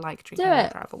do it. Like Do drinking it.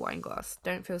 water out of a wine glass.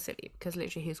 Don't feel silly because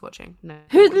literally who's watching? No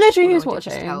Who one. literally Although who's I did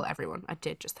just tell watching? everyone. I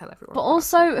did just tell everyone. But But that's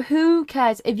fine. also, who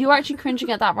cares? If you're actually cringing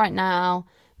at that right now,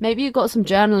 maybe you've got some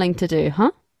journaling to do,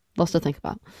 huh? Lots to think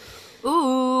about.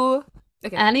 Ooh.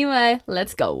 Okay. Anyway,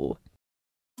 let's go.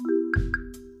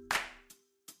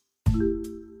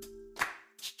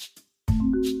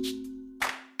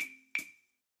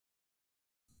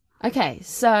 Okay,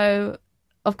 so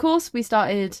of course we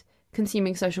started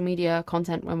consuming social media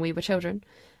content when we were children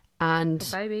and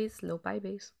Little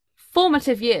babies.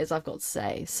 formative years, I've got to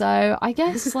say. So I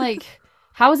guess like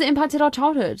how has it impacted our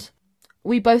childhood?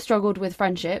 We both struggled with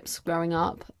friendships growing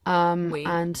up. We.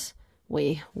 And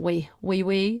we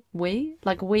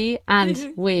like we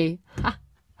and we.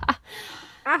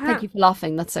 Thank you for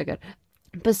laughing. That's so good.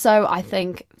 But so I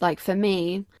think like for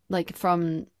me, like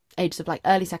from ages of like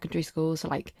early secondary school, so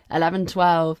like 11,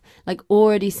 12, like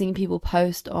already seeing people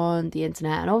post on the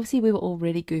internet. And obviously we were all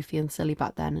really goofy and silly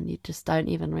back then and you just don't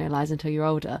even realize until you're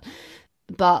older.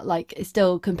 But like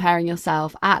still comparing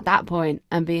yourself at that point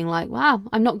and being like, wow,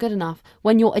 I'm not good enough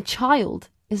when you're a child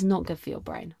is not good for your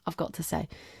brain, I've got to say.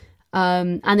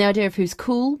 And the idea of who's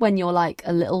cool when you're like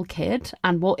a little kid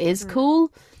and what is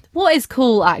cool. What is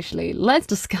cool actually? Let's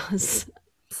discuss.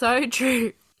 So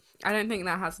true. I don't think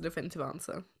that has a definitive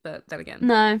answer, but then again,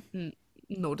 No.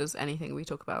 nor does anything we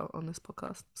talk about on this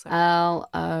podcast. So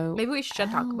L-O. maybe we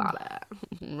should talk about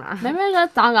it. Maybe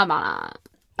let's talk about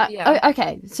it. Yeah.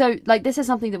 Okay, so like this is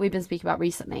something that we've been speaking about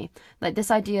recently. Like this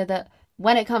idea that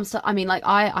when it comes to, I mean, like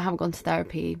I haven't gone to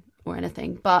therapy or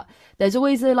anything, but there's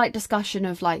always a like discussion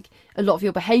of like a lot of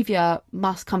your behavior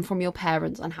must come from your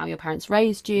parents and how your parents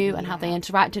raised you and how they Yeah.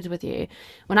 interacted with you,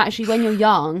 when actually when you're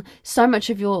young, so much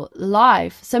of your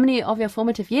life, so many of your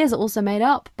formative years are also made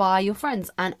up by your friends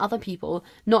and other people,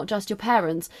 not just your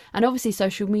parents. And obviously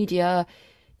social media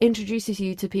introduces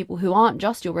you to people who aren't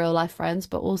just your real life friends,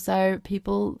 but also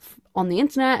people on the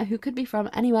internet who could be from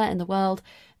anywhere in the world,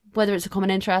 whether it's a common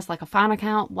interest like a fan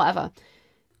account, whatever.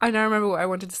 I now remember what I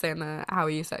wanted to say in the how are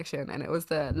you section, and it was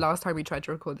the last time we tried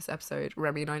to record this episode,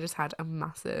 Remy and I just had a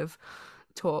massive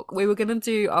talk. We were gonna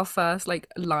do our first like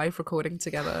live recording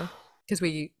together because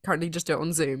we currently just do it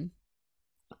on Zoom.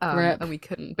 Rip. And we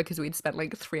couldn't because we'd spent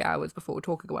like 3 hours before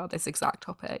talking about this exact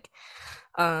topic.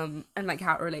 And like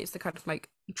how it relates to kind of like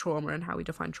trauma and how we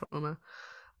define trauma.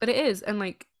 But it is, and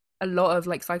like a lot of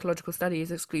like psychological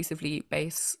studies exclusively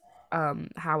base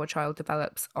how a child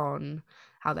develops on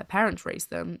how their parents raise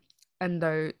them. And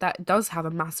though that does have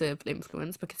a massive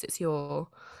influence because it's your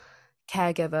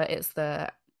caregiver, it's the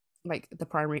like the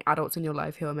primary adults in your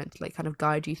life who are meant to like kind of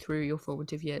guide you through your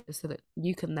formative years so that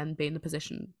you can then be in the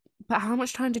position. But how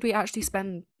much time did we actually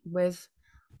spend with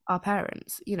our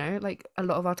parents? You know, like a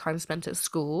lot of our time spent at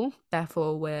school,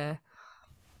 therefore we're,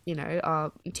 you know,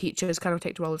 our teachers kind of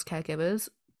take the role as caregivers,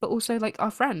 but also like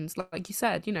our friends, like you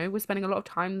said, you know, we're spending a lot of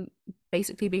time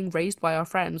basically being raised by our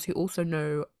friends who also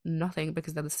know nothing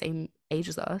because they're the same age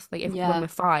as us. Like if when Yeah, we're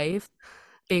 5,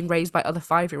 being raised by other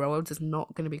 5-year-olds is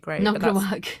not going to be great, not but gonna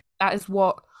work. that is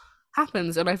what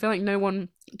happens, and I feel like no one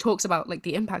talks about like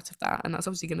the impact of that, and that's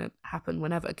obviously going to happen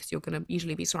whenever because you're going to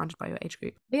usually be surrounded by your age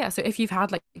group. But yeah, so if you've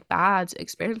had like bad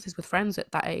experiences with friends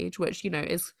at that age, which you know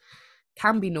is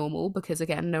can be normal because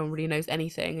again no one really knows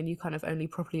anything and you kind of only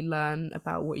properly learn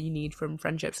about what you need from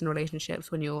friendships and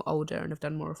relationships when you're older and have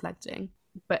done more reflecting.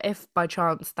 But if by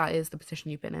chance that is the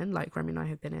position you've been in, like Remy and I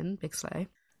have been in, big slay,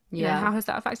 you know, Yeah. how has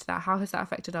that affected that? How has that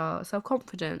affected our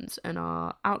self-confidence and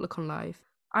our outlook on life?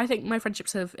 I think my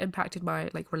friendships have impacted my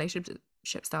like relationship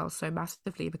styles so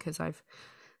massively because I've,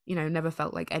 you know, never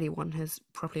felt like anyone has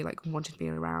properly like wanted me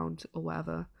around or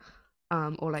whatever,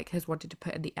 or like has wanted to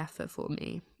put in the effort for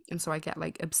me. And so I get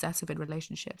like obsessive in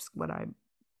relationships when I'm,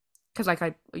 because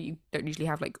like you don't usually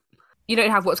have like, you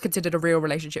don't have what's considered a real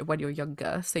relationship when you're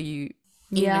younger. So you,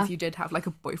 even Yeah. if you did have like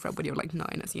a boyfriend when you're like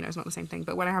 9, it's, you know, it's not the same thing.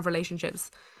 But when I have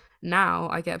relationships now,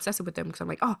 I get obsessive with them because I'm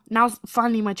like, oh, now's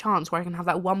finally my chance where I can have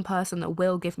that one person that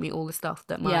will give me all the stuff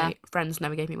that Yeah. my friends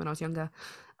never gave me when I was younger.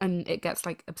 And it gets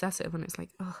like obsessive and it's like,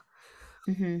 oh,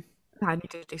 Mm-hmm. I need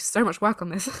to do so much work on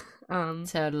this.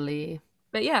 Totally.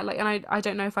 But yeah, like, and I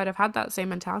don't know if I'd have had that same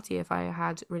mentality if I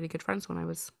had really good friends when I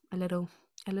was a little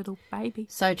baby.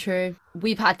 So true.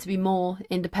 We've had to be more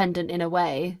independent in a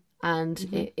way, and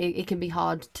Hmm. it can be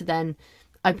hard to then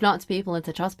open up to people and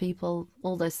to trust people,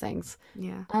 all those things.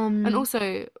 Yeah. And Um,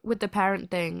 also with the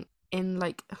parent thing, in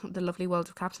like the lovely world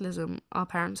of capitalism, our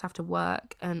parents have to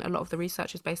work, and a lot of the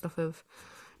research is based off of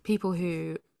people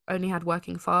who only had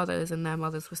working fathers and their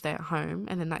mothers would stay at home.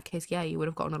 And in that case, yeah, you would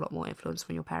have gotten a lot more influence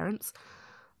from your parents.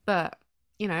 But,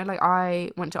 you know, like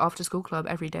I went to after school club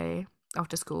every day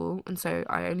after school, and so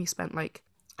I only spent like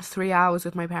 3 hours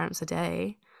with my parents a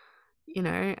day, you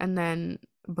know, and then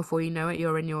before you know it,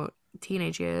 you're in your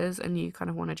teenage years and you kind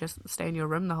of want to just stay in your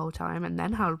room the whole time, and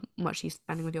then how much are you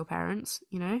spending with your parents,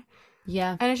 you know?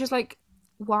 yeah, And it's just like,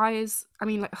 why is, I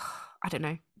mean, like, I don't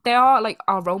know. They are like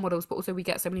our role models, but also we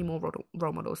get so many more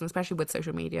role models, and especially with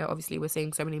social media, obviously we're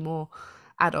seeing so many more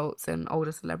adults and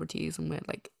older celebrities, and we're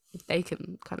like, they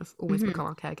can kind of almost hmm become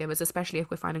our caregivers, especially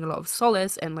if we're finding a lot of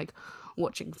solace in like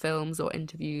watching films or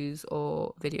interviews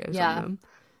or videos on yeah, them.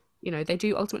 You know, they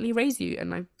do ultimately raise you,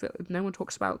 and I feel no one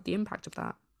talks about the impact of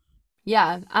that.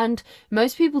 yeah. And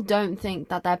most people don't think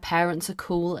that their parents are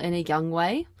cool in a young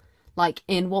way, like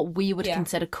in what we would Yeah.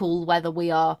 consider cool, whether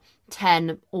we are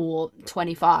 10 or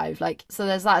 25. Like, so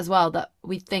there's that as well, that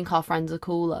we think our friends are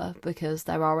cooler because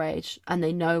they're our age and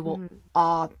they know what Mhm.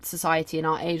 our society and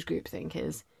our age group think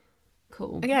is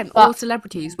cool. Again, all But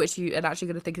celebrities, which you are actually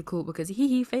going to think are cool because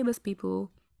hee famous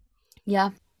people.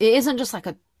 yeah, it isn't just like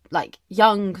a like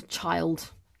young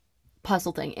child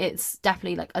personal thing. It's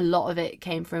definitely like a lot of it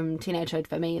came from teenagehood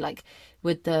for me, like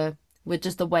with the with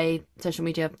just the way social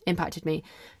media impacted me.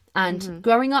 And Hmm.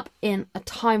 growing up in a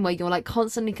time where you're like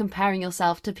constantly comparing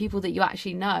yourself to people that you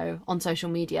actually know on social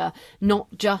media, not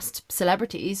just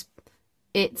celebrities,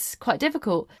 it's quite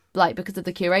difficult, like because of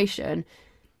the curation.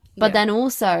 But Yeah. then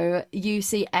also you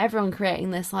see everyone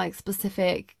creating this like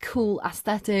specific cool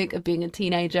aesthetic of being a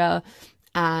teenager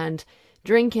and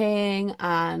drinking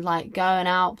and like going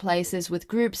out places with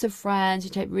groups of friends.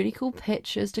 You take really cool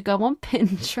pictures to go on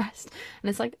Pinterest. And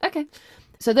it's like, okay.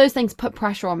 So those things put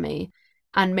pressure on me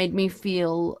and made me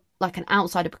feel like an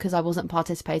outsider because I wasn't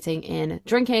participating in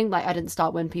drinking. Like I didn't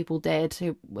start when people did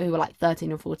who were like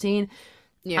 13 or 14.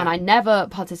 And Yeah. I never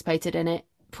participated in it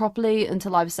properly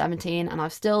until I was 17. And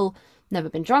I've still never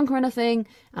been drunk or anything.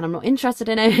 And I'm not interested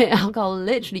in it. Alcohol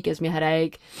literally gives me a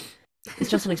headache. It's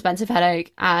just an expensive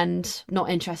headache, and not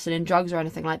interested in drugs or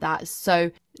anything like that.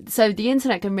 So the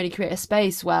internet can really create a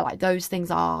space where like those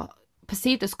things are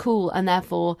perceived as cool, and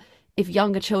therefore if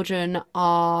younger children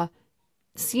are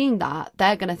seeing that,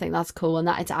 they're going to think that's cool and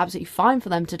that it's absolutely fine for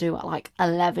them to do at like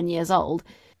 11 years old.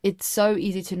 It's so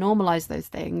easy to normalize those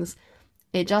things.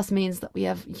 It just means that we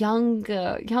have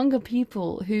younger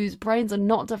people whose brains are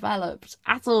not developed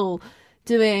at all,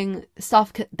 doing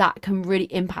stuff that can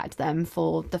really impact them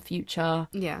for the future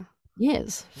Yeah.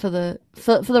 years, for the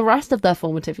rest of their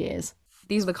formative years.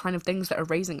 These are the kind of things that are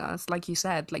raising us. Like you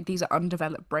said, like these are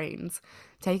undeveloped brains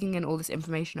taking in all this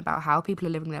information about how people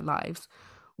are living their lives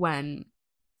when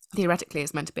theoretically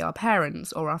it's meant to be our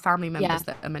parents or our family Yeah, members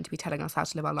that are meant to be telling us how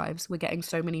to live our lives. We're getting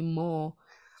so many more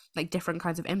like different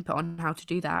kinds of input on how to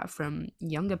do that from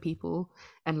younger people.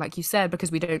 And like you said,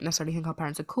 because we don't necessarily think our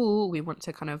parents are cool, we want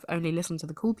to kind of only listen to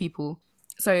the cool people.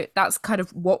 So that's kind of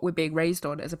what we're being raised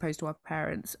on as opposed to our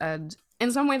parents. And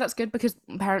in some way that's good, because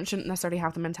parents shouldn't necessarily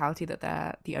have the mentality that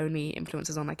they're the only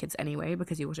influences on their kids anyway,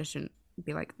 because you also shouldn't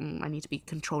be like, I need to be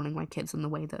controlling my kids in the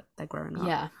way that they're growing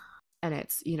up. yeah, And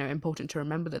it's, you know, important to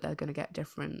remember that they're going to get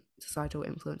different societal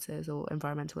influences or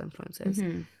environmental influences.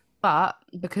 hmm But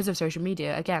because of social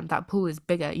media, again, that pool is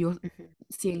bigger. You're hmm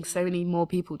seeing so many more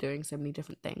people doing so many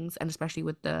different things. And especially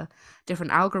with the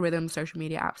different algorithms social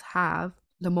media apps have,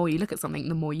 the more you look at something,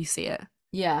 the more you see it.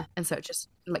 yeah, And so it just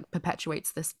like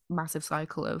perpetuates this massive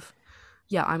cycle of,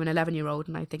 yeah, I'm an 11-year-old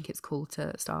and I think it's cool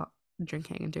to start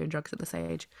drinking and doing drugs at this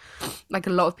age. Like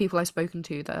a lot of people I've spoken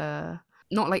to that are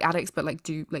not like addicts, but like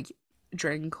do like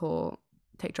drink or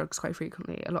take drugs quite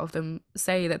frequently. A lot of them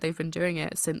say that they've been doing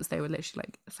it since they were literally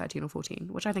like 13 or 14,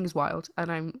 which I think is wild.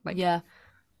 And I'm like, yeah,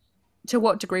 to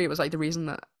what degree it was like the reason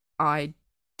that I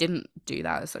didn't do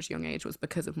that at such a young age was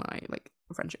because of my like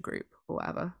friendship group or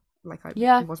whatever. Like I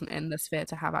yeah. wasn't in the sphere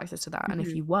to have access to that. And if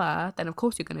hmm you were, then of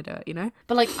course you're gonna do it, you know?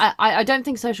 But like, I don't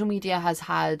think social media has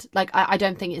had like I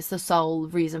don't think it's the sole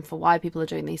reason for why people are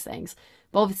doing these things.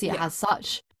 But obviously, it Yeah. has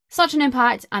such an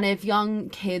impact. And if young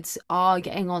kids are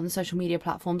getting on social media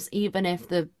platforms, even if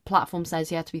the platform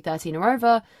says you have to be 13 or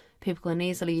over, people can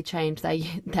easily change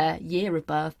their year of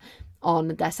birth on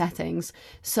their settings.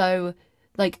 So,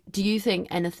 like, do you think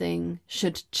anything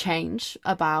should change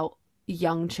about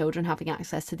young children having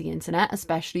access to the internet,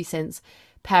 especially since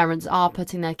parents are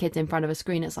putting their kids in front of a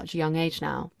screen at such a young age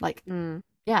now? Like, Mm.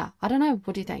 yeah, I don't know.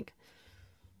 What do you think?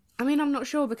 I mean, I'm not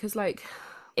sure because, like,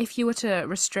 if you were to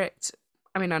restrict,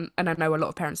 I mean, and I know a lot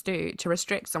of parents do, to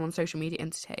restrict someone's social media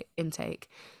intake,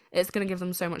 it's going to give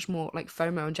them so much more, like,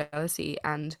 FOMO and jealousy,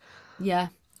 and Yeah,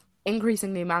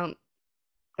 increasing the amount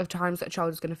of times that a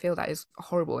child is going to feel that is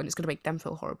horrible, and it's going to make them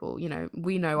feel horrible. You know,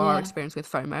 we know our yeah, experience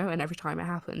with FOMO, and every time it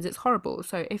happens, it's horrible.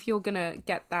 So if you're going to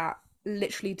get that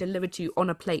literally delivered to you on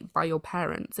a plate by your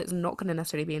parents, it's not going to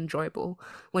necessarily be enjoyable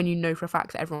when you know for a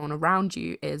fact that everyone around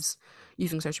you is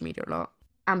using social media a lot.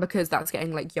 And because that's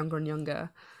getting like younger and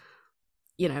younger,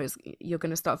 you know, you're going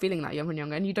to start feeling that younger and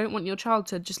younger, and you don't want your child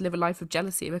to just live a life of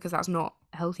jealousy, because that's not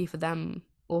healthy for them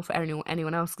or for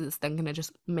anyone else, because it's then going to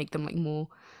just make them like more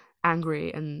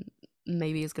angry, and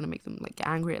maybe is going to make them like get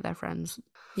angry at their friends.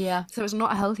 yeah, So it's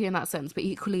not healthy in that sense. But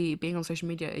equally, being on social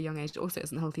media at a young age also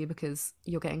isn't healthy, because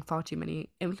you're getting far too many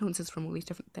influences from all these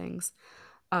different things.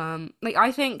 Like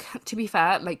I think, to be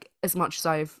fair, like as much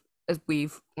as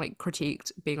we've like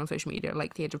critiqued being on social media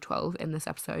like the age of 12 in this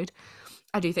episode,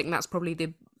 I do think that's probably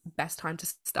the best time to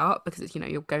start, because it's, you know,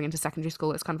 you're going into secondary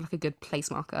school. It's kind of like a good place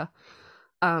marker.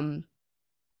 um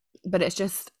but it's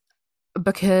just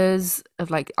because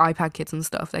of like iPad kids and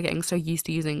stuff, they're getting so used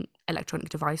to using electronic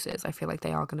devices. I feel like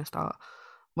they are going to start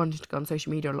wanting to go on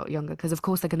social media a lot younger, because of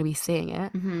course they're going to be seeing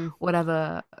it, hmm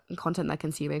whatever content they're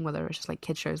consuming, whether it's just like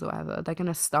kids shows or whatever. They're going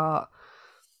to start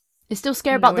It's still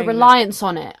scary about the knowing that, reliance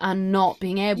on it and not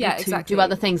being able yeah, to do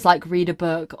other exactly. things like read a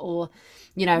book or,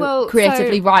 Well,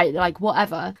 so creatively write, like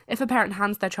whatever. if a parent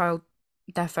hands their child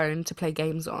their phone to play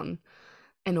games on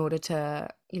in order to,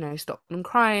 you know, stop them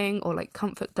crying or like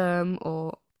comfort them,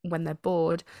 or when they're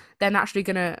bored, they're naturally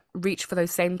going to reach for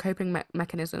those same coping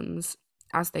mechanisms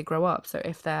as they grow up. So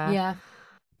Yeah,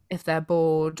 if they're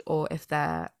bored, or if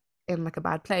they're in like a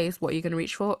bad place, what are you going to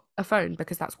reach for? A phone,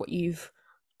 because that's what you've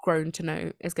grown to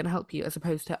know is going to help you, as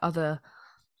opposed to other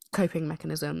coping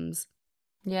mechanisms.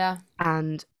 yeah,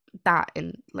 And that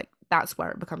in like that's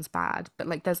where it becomes bad. But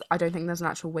like I don't think there's an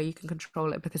actual way you can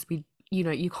control it, because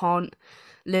you can't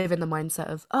live in the mindset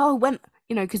of, oh, when,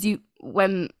 because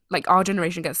when like our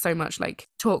generation gets so much like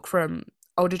talk from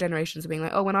older generations of being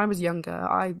like, oh, when I was younger,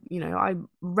 I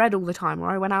read all the time, or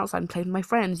I went outside and played with my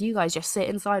friends. You guys just sit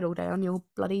inside all day on your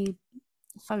bloody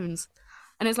phones.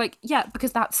 And it's like, yeah,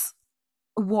 because that's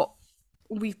what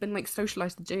we've been like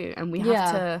socialized to do, and we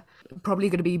have to probably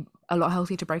going to be a lot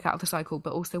healthier to break out of the cycle,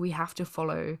 but also we have to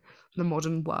follow the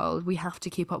modern world. We have to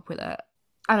keep up with it.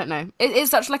 I don't know.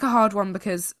 It's such like a hard one,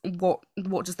 because what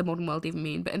does the modern world even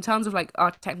mean? But in terms of like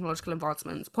our technological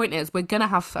advancements, point is, we're gonna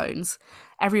have phones.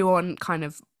 Everyone kind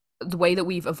of, the way that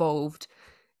we've evolved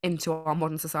into our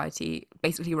modern society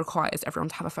basically requires everyone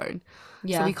to have a phone.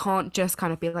 So we can't just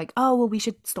kind of be like, oh, well, we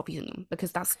should stop using them,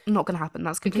 because that's not going to happen.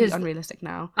 That's completely unrealistic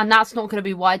now. And that's not going to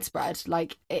be widespread.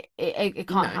 Like, it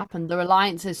can't happen. The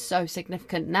reliance is so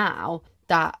significant now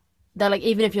that they're like,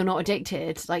 even if you're not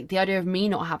addicted, like the idea of me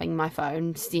not having my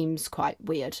phone seems quite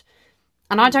weird.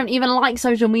 And I don't even like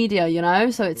social media,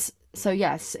 so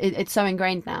yes, it's so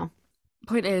ingrained now.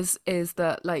 Point is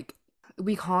that like,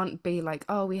 we can't be like,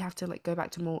 oh, we have to like go back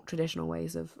to more traditional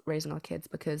ways of raising our kids,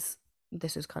 because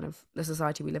this is kind of the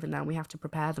society we live in now, and we have to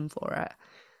prepare them for it,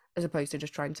 as opposed to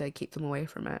just trying to keep them away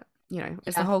from it.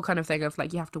 It's the whole kind of thing of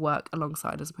like, you have to work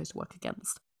alongside as opposed to work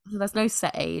against. So there's no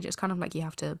set age. It's kind of like you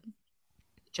have to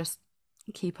just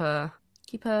keep an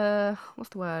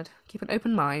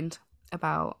open mind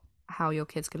about how your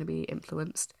kid's going to be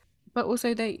influenced. But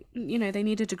also they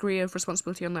need a degree of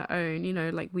responsibility on their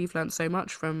own. Like, we've learned so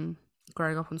much from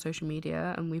growing up on social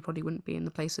media, and we probably wouldn't be in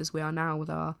the places we are now with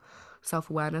our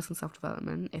self-awareness and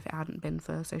self-development if it hadn't been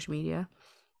for social media.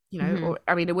 Or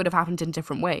I mean, it would have happened in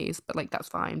different ways, but like, that's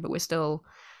fine. But we're still,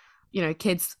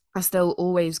 kids are still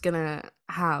always gonna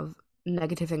have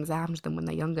negative things that happen to them when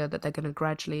they're younger, that they're gonna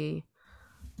gradually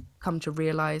come to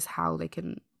realize how they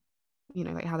can,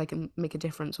 like how they can make a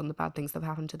difference on the bad things that have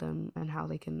happened to them, and how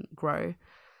they can grow,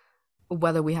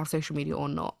 whether we have social media or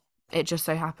not. It just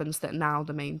so happens that now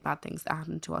the main bad things that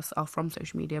happen to us are from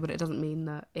social media, but it doesn't mean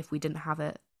that if we didn't have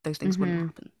it, those things wouldn't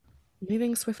happen.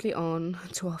 Moving swiftly on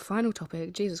to our final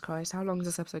topic. Jesus Christ, how long is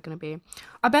this episode going to be?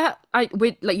 I bet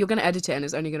you're going to edit it, and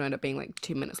it's only going to end up being like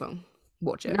 2 minutes long.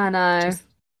 Watch it. I know.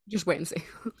 Just wait and see.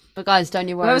 But guys, don't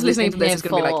you worry. Whoever's listening to this is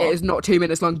going to be like, it is not 2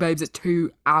 minutes long, babes. It's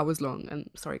 2 hours long. And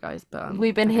sorry, guys, but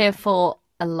we've been here for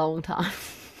a long time.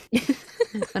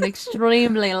 An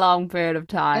extremely long period of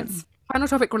time. Final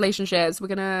topic, relationships. We're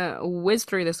gonna whiz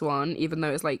through this one, even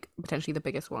though it's like potentially the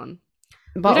biggest one.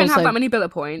 But we don't have that many bullet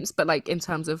points, but like, in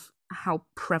terms of how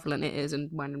prevalent it is and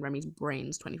when Remy's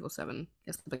brains 24/7,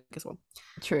 it's the biggest one.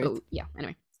 True. But, yeah.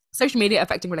 Anyway, social media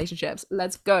affecting relationships.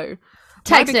 Let's go. Texting.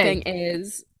 My big thing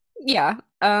is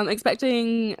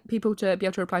expecting people to be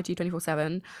able to reply to you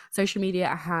 24/7. Social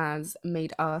media has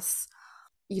made us,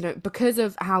 because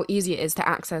of how easy it is to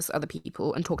access other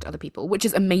people and talk to other people, which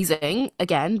is amazing,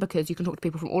 again, because you can talk to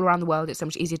people from all around the world. It's so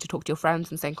much easier to talk to your friends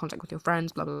and stay in contact with your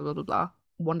friends, blah, blah, blah, blah, blah.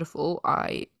 Wonderful.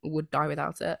 I would die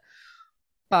without it.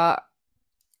 But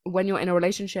when you're in a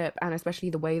relationship, and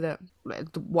especially the way that,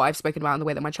 what I've spoken about, and the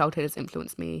way that my childhood has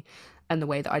influenced me, and the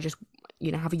way that I just,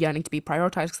 have a yearning to be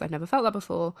prioritized, because I've never felt that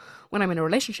before. When I'm in a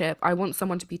relationship, I want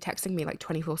someone to be texting me like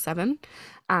 24/7,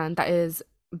 and that is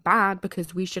bad,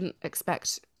 because we shouldn't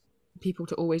expect people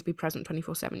to always be present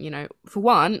 24/7. For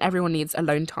one, everyone needs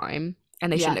alone time,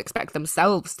 and they shouldn't expect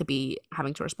themselves to be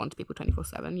having to respond to people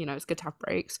 24/7. It's good to have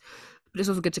breaks, but it's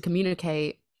also good to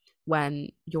communicate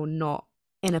when you're not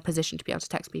in a position to be able to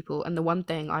text people. And the one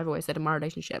thing I've always said in my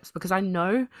relationships, because I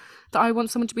know that I want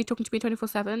someone to be talking to me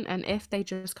 24/7, and if they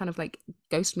just kind of like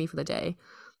ghost me for the day,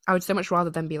 I would so much rather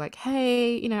than be like,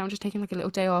 hey, I'm just taking like a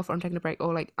little day off, or I'm taking a break,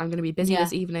 or like, I'm going to be busy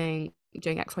this evening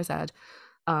doing XYZ.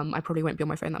 I probably won't be on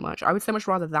my phone that much. I would so much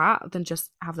rather that than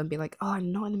just have them be like, oh,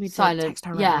 I'm not in the mood to text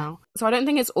her right now. So I don't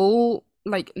think it's all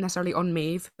like necessarily on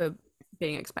me for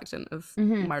being expectant of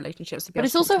my relationships to be. But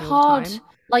it's also hard.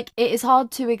 Like, it is hard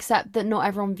to accept that not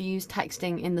everyone views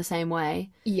texting in the same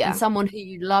way. Yeah. And someone who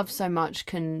you love so much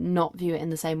can not view it in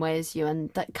the same way as you,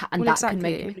 and that can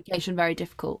make communication very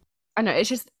difficult. I know, it's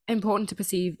just important to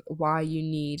perceive why you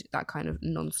need that kind of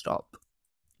non-stop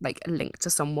like link to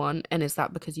someone, and is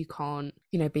that because you can't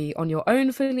be on your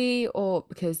own fully, or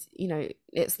because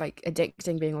it's like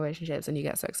addicting being in relationships and you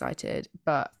get so excited.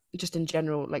 But just in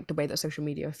general, like the way that social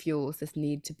media fuels this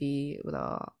need to be with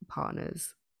our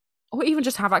partners, or even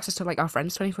just have access to like our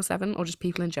friends 24/7, or just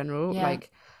people in general. Like,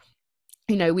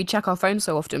 we check our phones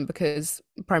so often because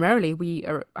primarily we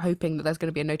are hoping that there's going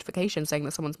to be a notification saying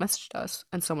that someone's messaged us,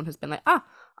 and someone has been like,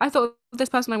 I thought this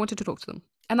person, I wanted to talk to them.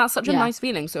 And that's such a Yeah. nice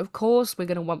feeling. So of course we're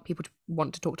going to want people to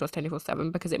want to talk to us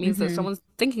 24/7 because it means that someone's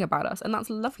thinking about us, and that's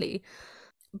lovely.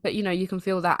 But you can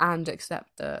feel that and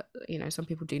accept that some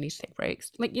people do need to take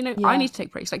breaks. Like I Yeah. need to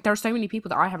take breaks. Like there are so many people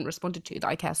that I haven't responded to that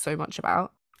I care so much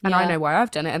about, and I Yeah. know why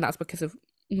I've done it, and that's because of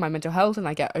my mental health, and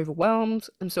I get overwhelmed.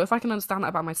 And so if I can understand that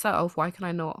about myself, why can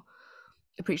I not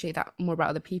appreciate that more about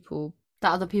other people?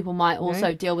 That other people might you know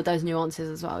also deal with those nuances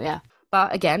as well. Yeah.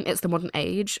 But again, it's the modern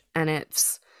age, and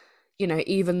it's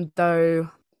even though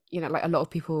like a lot of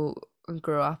people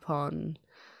grew up on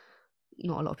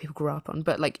not a lot of people grew up on,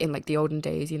 but like in like the olden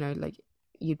days, like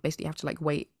you'd basically have to like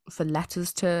wait for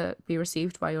letters to be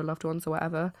received by your loved ones or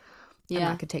whatever, and Yeah.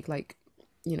 that could take like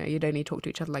you'd only talk to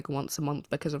each other like once a month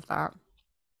because of that.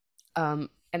 And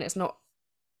it's not,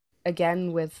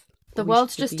 again, with The we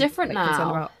world's should just be different like concerned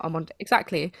now. about our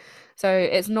exactly. So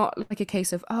it's not like a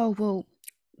case of, oh well,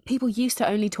 people used to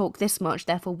only talk this much,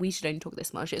 therefore we should only talk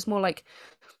this much. It's more like,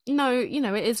 no,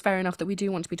 it is fair enough that we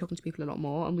do want to be talking to people a lot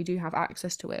more, and we do have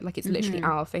access to it. Like it's literally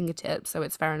our fingertips, so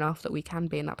it's fair enough that we can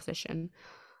be in that position.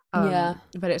 Yeah.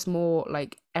 But it's more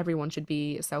like everyone should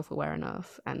be self-aware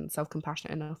enough and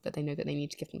self-compassionate enough that they know that they need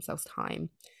to give themselves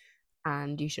time,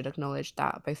 and you should acknowledge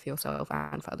that both for yourself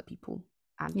and for other people,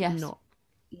 and Yes. not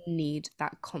need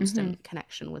that constant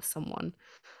connection with someone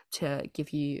to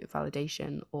give you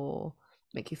validation or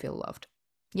make you feel loved.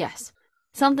 Yes.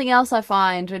 Something else I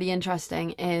find really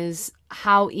interesting is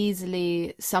how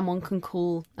easily someone can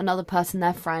call another person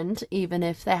their friend, even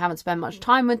if they haven't spent much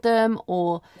time with them,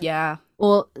 or Yeah.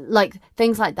 like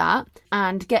things like that,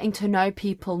 and getting to know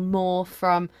people more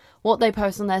from what they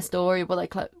post on their story, what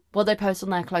they post on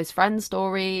their close friend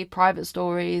story, private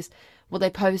stories, what they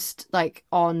post like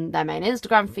on their main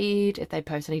Instagram feed, if they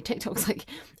post any TikToks, like,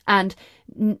 and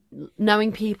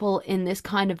knowing people in this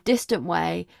kind of distant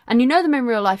way, and you know them in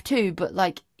real life too, but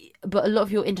a lot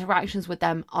of your interactions with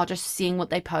them are just seeing what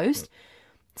they post.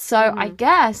 So I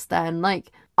guess then,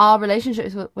 like, our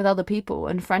relationships with other people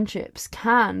and friendships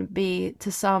can be to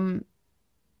some,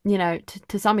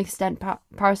 to some extent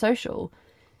parasocial.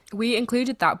 We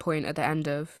included that point at the end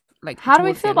of like How do we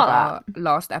towards the feel end of about our that?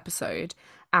 last episode,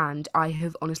 and I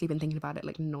have honestly been thinking about it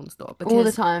like non-stop All the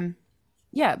because time.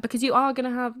 because you are going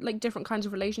to have like different kinds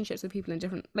of relationships with people in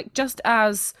different, like, just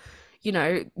as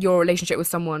your relationship with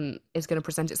someone is going to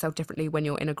present itself differently when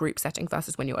you're in a group setting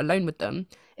versus when you're alone with them,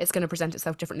 it's going to present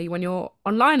itself differently when you're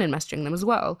online and messaging them as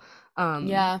well.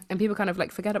 Yeah. And people kind of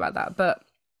like forget about that, but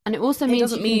And it also it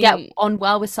means doesn't you can get mean, on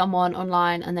well with someone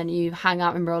online and then you hang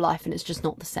out in real life and it's just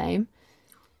not the same.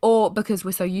 or because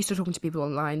we're so used to talking to people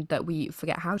online that we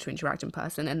forget how to interact in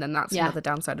person. And then that's Yeah. another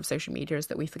downside of social media, is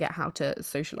that we forget how to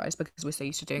socialize because we're so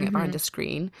used to doing it behind a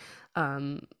screen,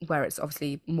 where it's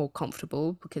obviously more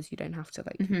comfortable because you don't have to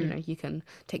like, you can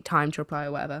take time to reply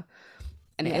or whatever.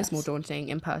 And it is more Yes. daunting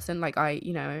in person. Like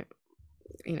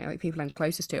like people I'm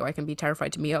closest to, I can be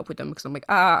terrified to meet up with them because I'm like,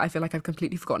 I feel like I've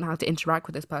completely forgotten how to interact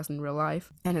with this person in real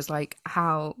life. And it's like,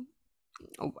 how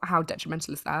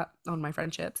detrimental is that on my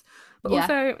friendships? But Yeah.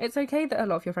 also, it's okay that a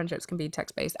lot of your friendships can be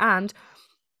text-based, and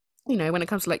when it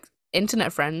comes to like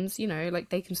internet friends, like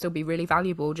they can still be really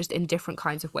valuable, just in different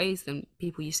kinds of ways than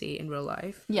people you see in real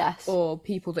life, Yes. or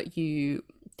people that you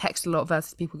text a lot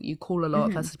versus people that you call a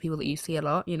lot versus people that you see a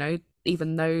lot.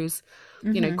 Even those,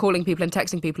 calling people and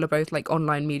texting people are both like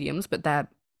online mediums, but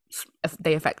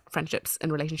they affect friendships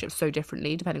and relationships so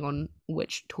differently depending on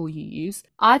which tool you use.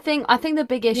 I think the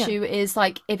big issue is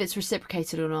like if it's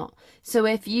reciprocated or not. So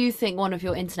if you think one of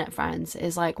your internet friends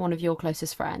is like one of your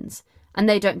closest friends and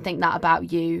they don't think that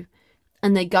about you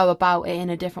and they go about it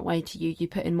in a different way to you, you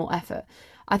put in more effort.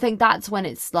 I think that's when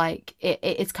it's like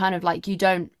it's kind of like you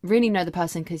don't really know the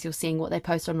person because you're seeing what they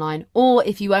post online, or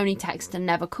if you only text and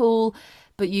never call,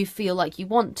 but you feel like you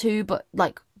want to, but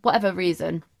like whatever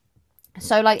reason.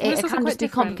 So like But it's it also can quite just be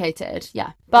different. complicated,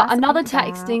 yeah. But That's another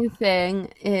texting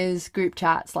thing is group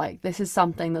chats. Like this is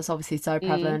something that's obviously so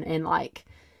prevalent in like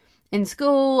in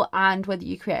school, and whether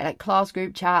you create like class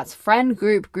group chats, friend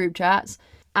group chats,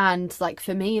 and like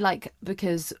for me, like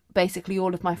because basically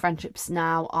all of my friendships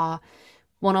now are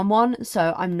one-on-one,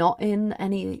 so I'm not in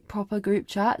any proper group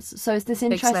chats. So it's this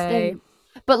big slay. interesting,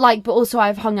 but also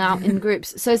I've hung out in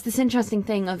groups. So it's this interesting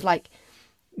thing of like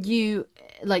you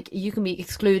can be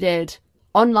excluded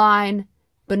online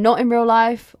but not in real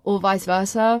life, or vice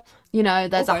versa.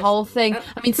 There's a whole thing.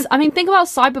 I mean think about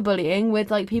cyberbullying with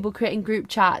like people creating group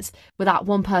chats with that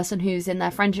one person who's in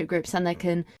their friendship groups, and they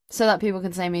can, so that people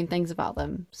can say mean things about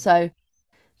them. So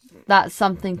that's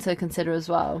something to consider as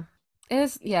well.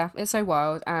 It's so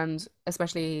wild, and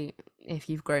especially if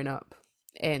you've grown up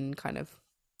in kind of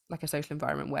like a social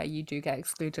environment where you do get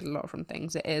excluded a lot from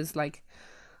things, it is like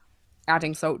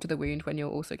adding salt to the wound when you're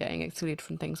also getting excluded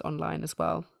from things online as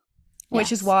well.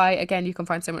 Which is Yes. why, again, you can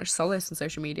find so much solace in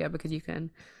social media, because you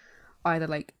can either,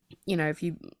 like, you know, if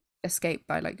you escape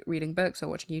by like reading books or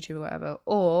watching YouTube or whatever,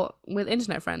 or with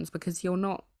internet friends, because you're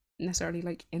not necessarily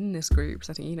like in this group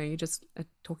setting, you know, you're just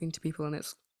talking to people, and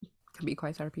it's can be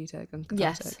quite therapeutic and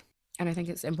cathartic. Yes. And I think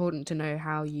it's important to know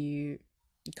how you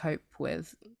cope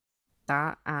with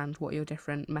that and what your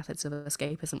different methods of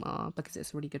escapism are, because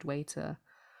it's a really good way to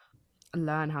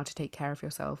learn how to take care of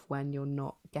yourself when you're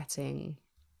not getting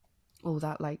all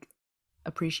that like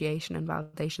appreciation and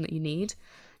validation that you need.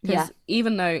 Because Yeah.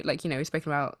 even though, like, you know, we've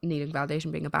spoken about needing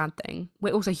validation being a bad thing,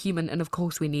 we're also human, and of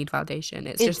course we need validation.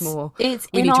 It's just more It's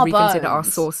we in need to our reconsider our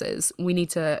bones. sources. We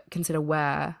need to consider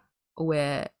where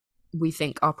we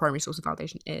think our primary source of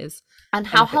validation is, And and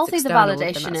how if it's healthy the external,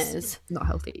 then validation that's is. not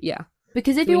healthy. Yeah.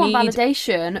 Because if So you we want need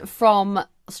validation from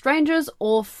strangers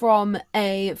or from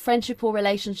a friendship or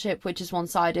relationship which is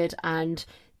one-sided and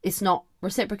it's not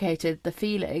reciprocated, the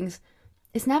feelings,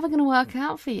 it's never going to work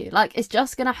out for you. Like, it's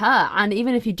just going to hurt. And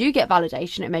even if you do get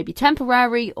validation, it may be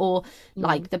temporary, or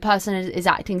like the person is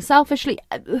acting selfishly,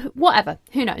 whatever,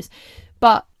 who knows.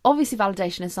 But obviously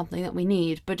validation is something that we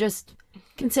need, but just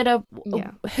consider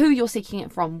yeah. who you're seeking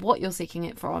it from, what you're seeking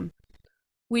it from.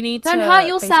 We need Don't to hurt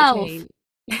yourself. basically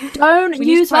Don't we need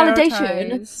to use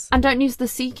validation, prioritize. and don't use the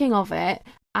seeking of it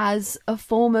as a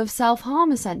form of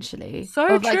self-harm, essentially.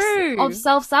 So of, like, true. of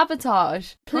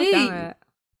self-sabotage. God Please. damn it.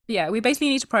 Yeah, we basically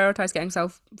need to prioritize getting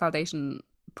self-validation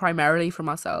primarily from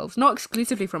ourselves, not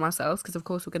exclusively from ourselves, because of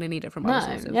course we're going to need it from other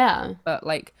No, sources. yeah. But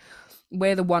like,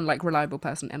 we're the one like reliable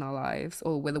person in our lives,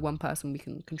 or we're the one person we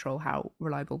can control how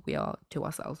reliable we are to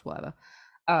ourselves, whatever.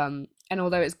 And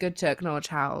although it's good to acknowledge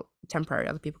how temporary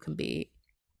other people can be,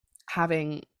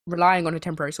 relying on a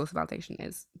temporary source of validation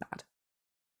is bad.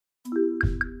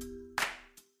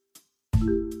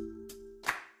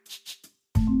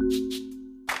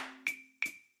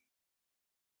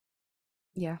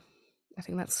 Yeah, I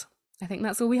think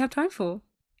that's all we have time for.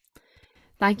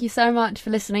 Thank you so much for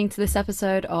listening to this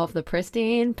episode of the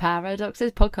Pristine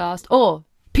Paradoxes podcast, or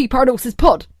P Paradoxes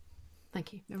Pod.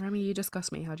 Thank you. Remy, you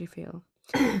disgust me. How do you feel?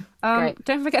 Great.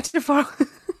 Don't forget to follow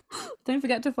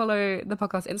the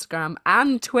podcast Instagram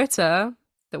and Twitter,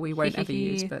 that we won't ever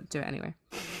use, but do it anyway.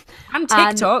 And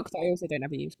TikTok, that I also don't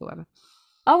ever use, but whatever.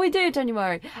 Oh, we do, don't you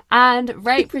worry. And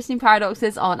rate Pristine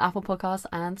Paradoxes on Apple Podcasts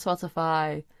and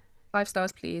Spotify. 5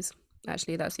 stars, please.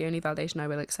 Actually, that's the only validation I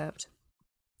will accept.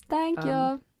 Thank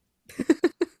you.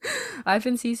 I've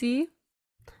been Cece.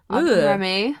 I've been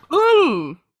Remy.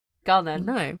 Ooh. Go on then.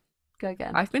 No. Go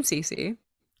again. I've been Cece.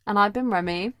 And I've been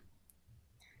Remy.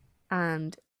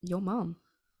 And your mum.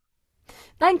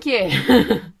 Thank you.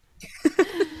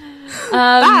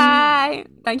 Bye.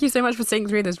 Thank you so much for sitting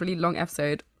through this really long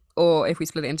episode. Or if we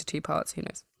split it into 2 parts, who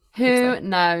knows? Who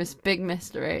knows? Big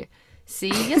mystery.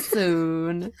 See you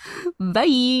soon.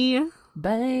 Bye.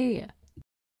 Bye.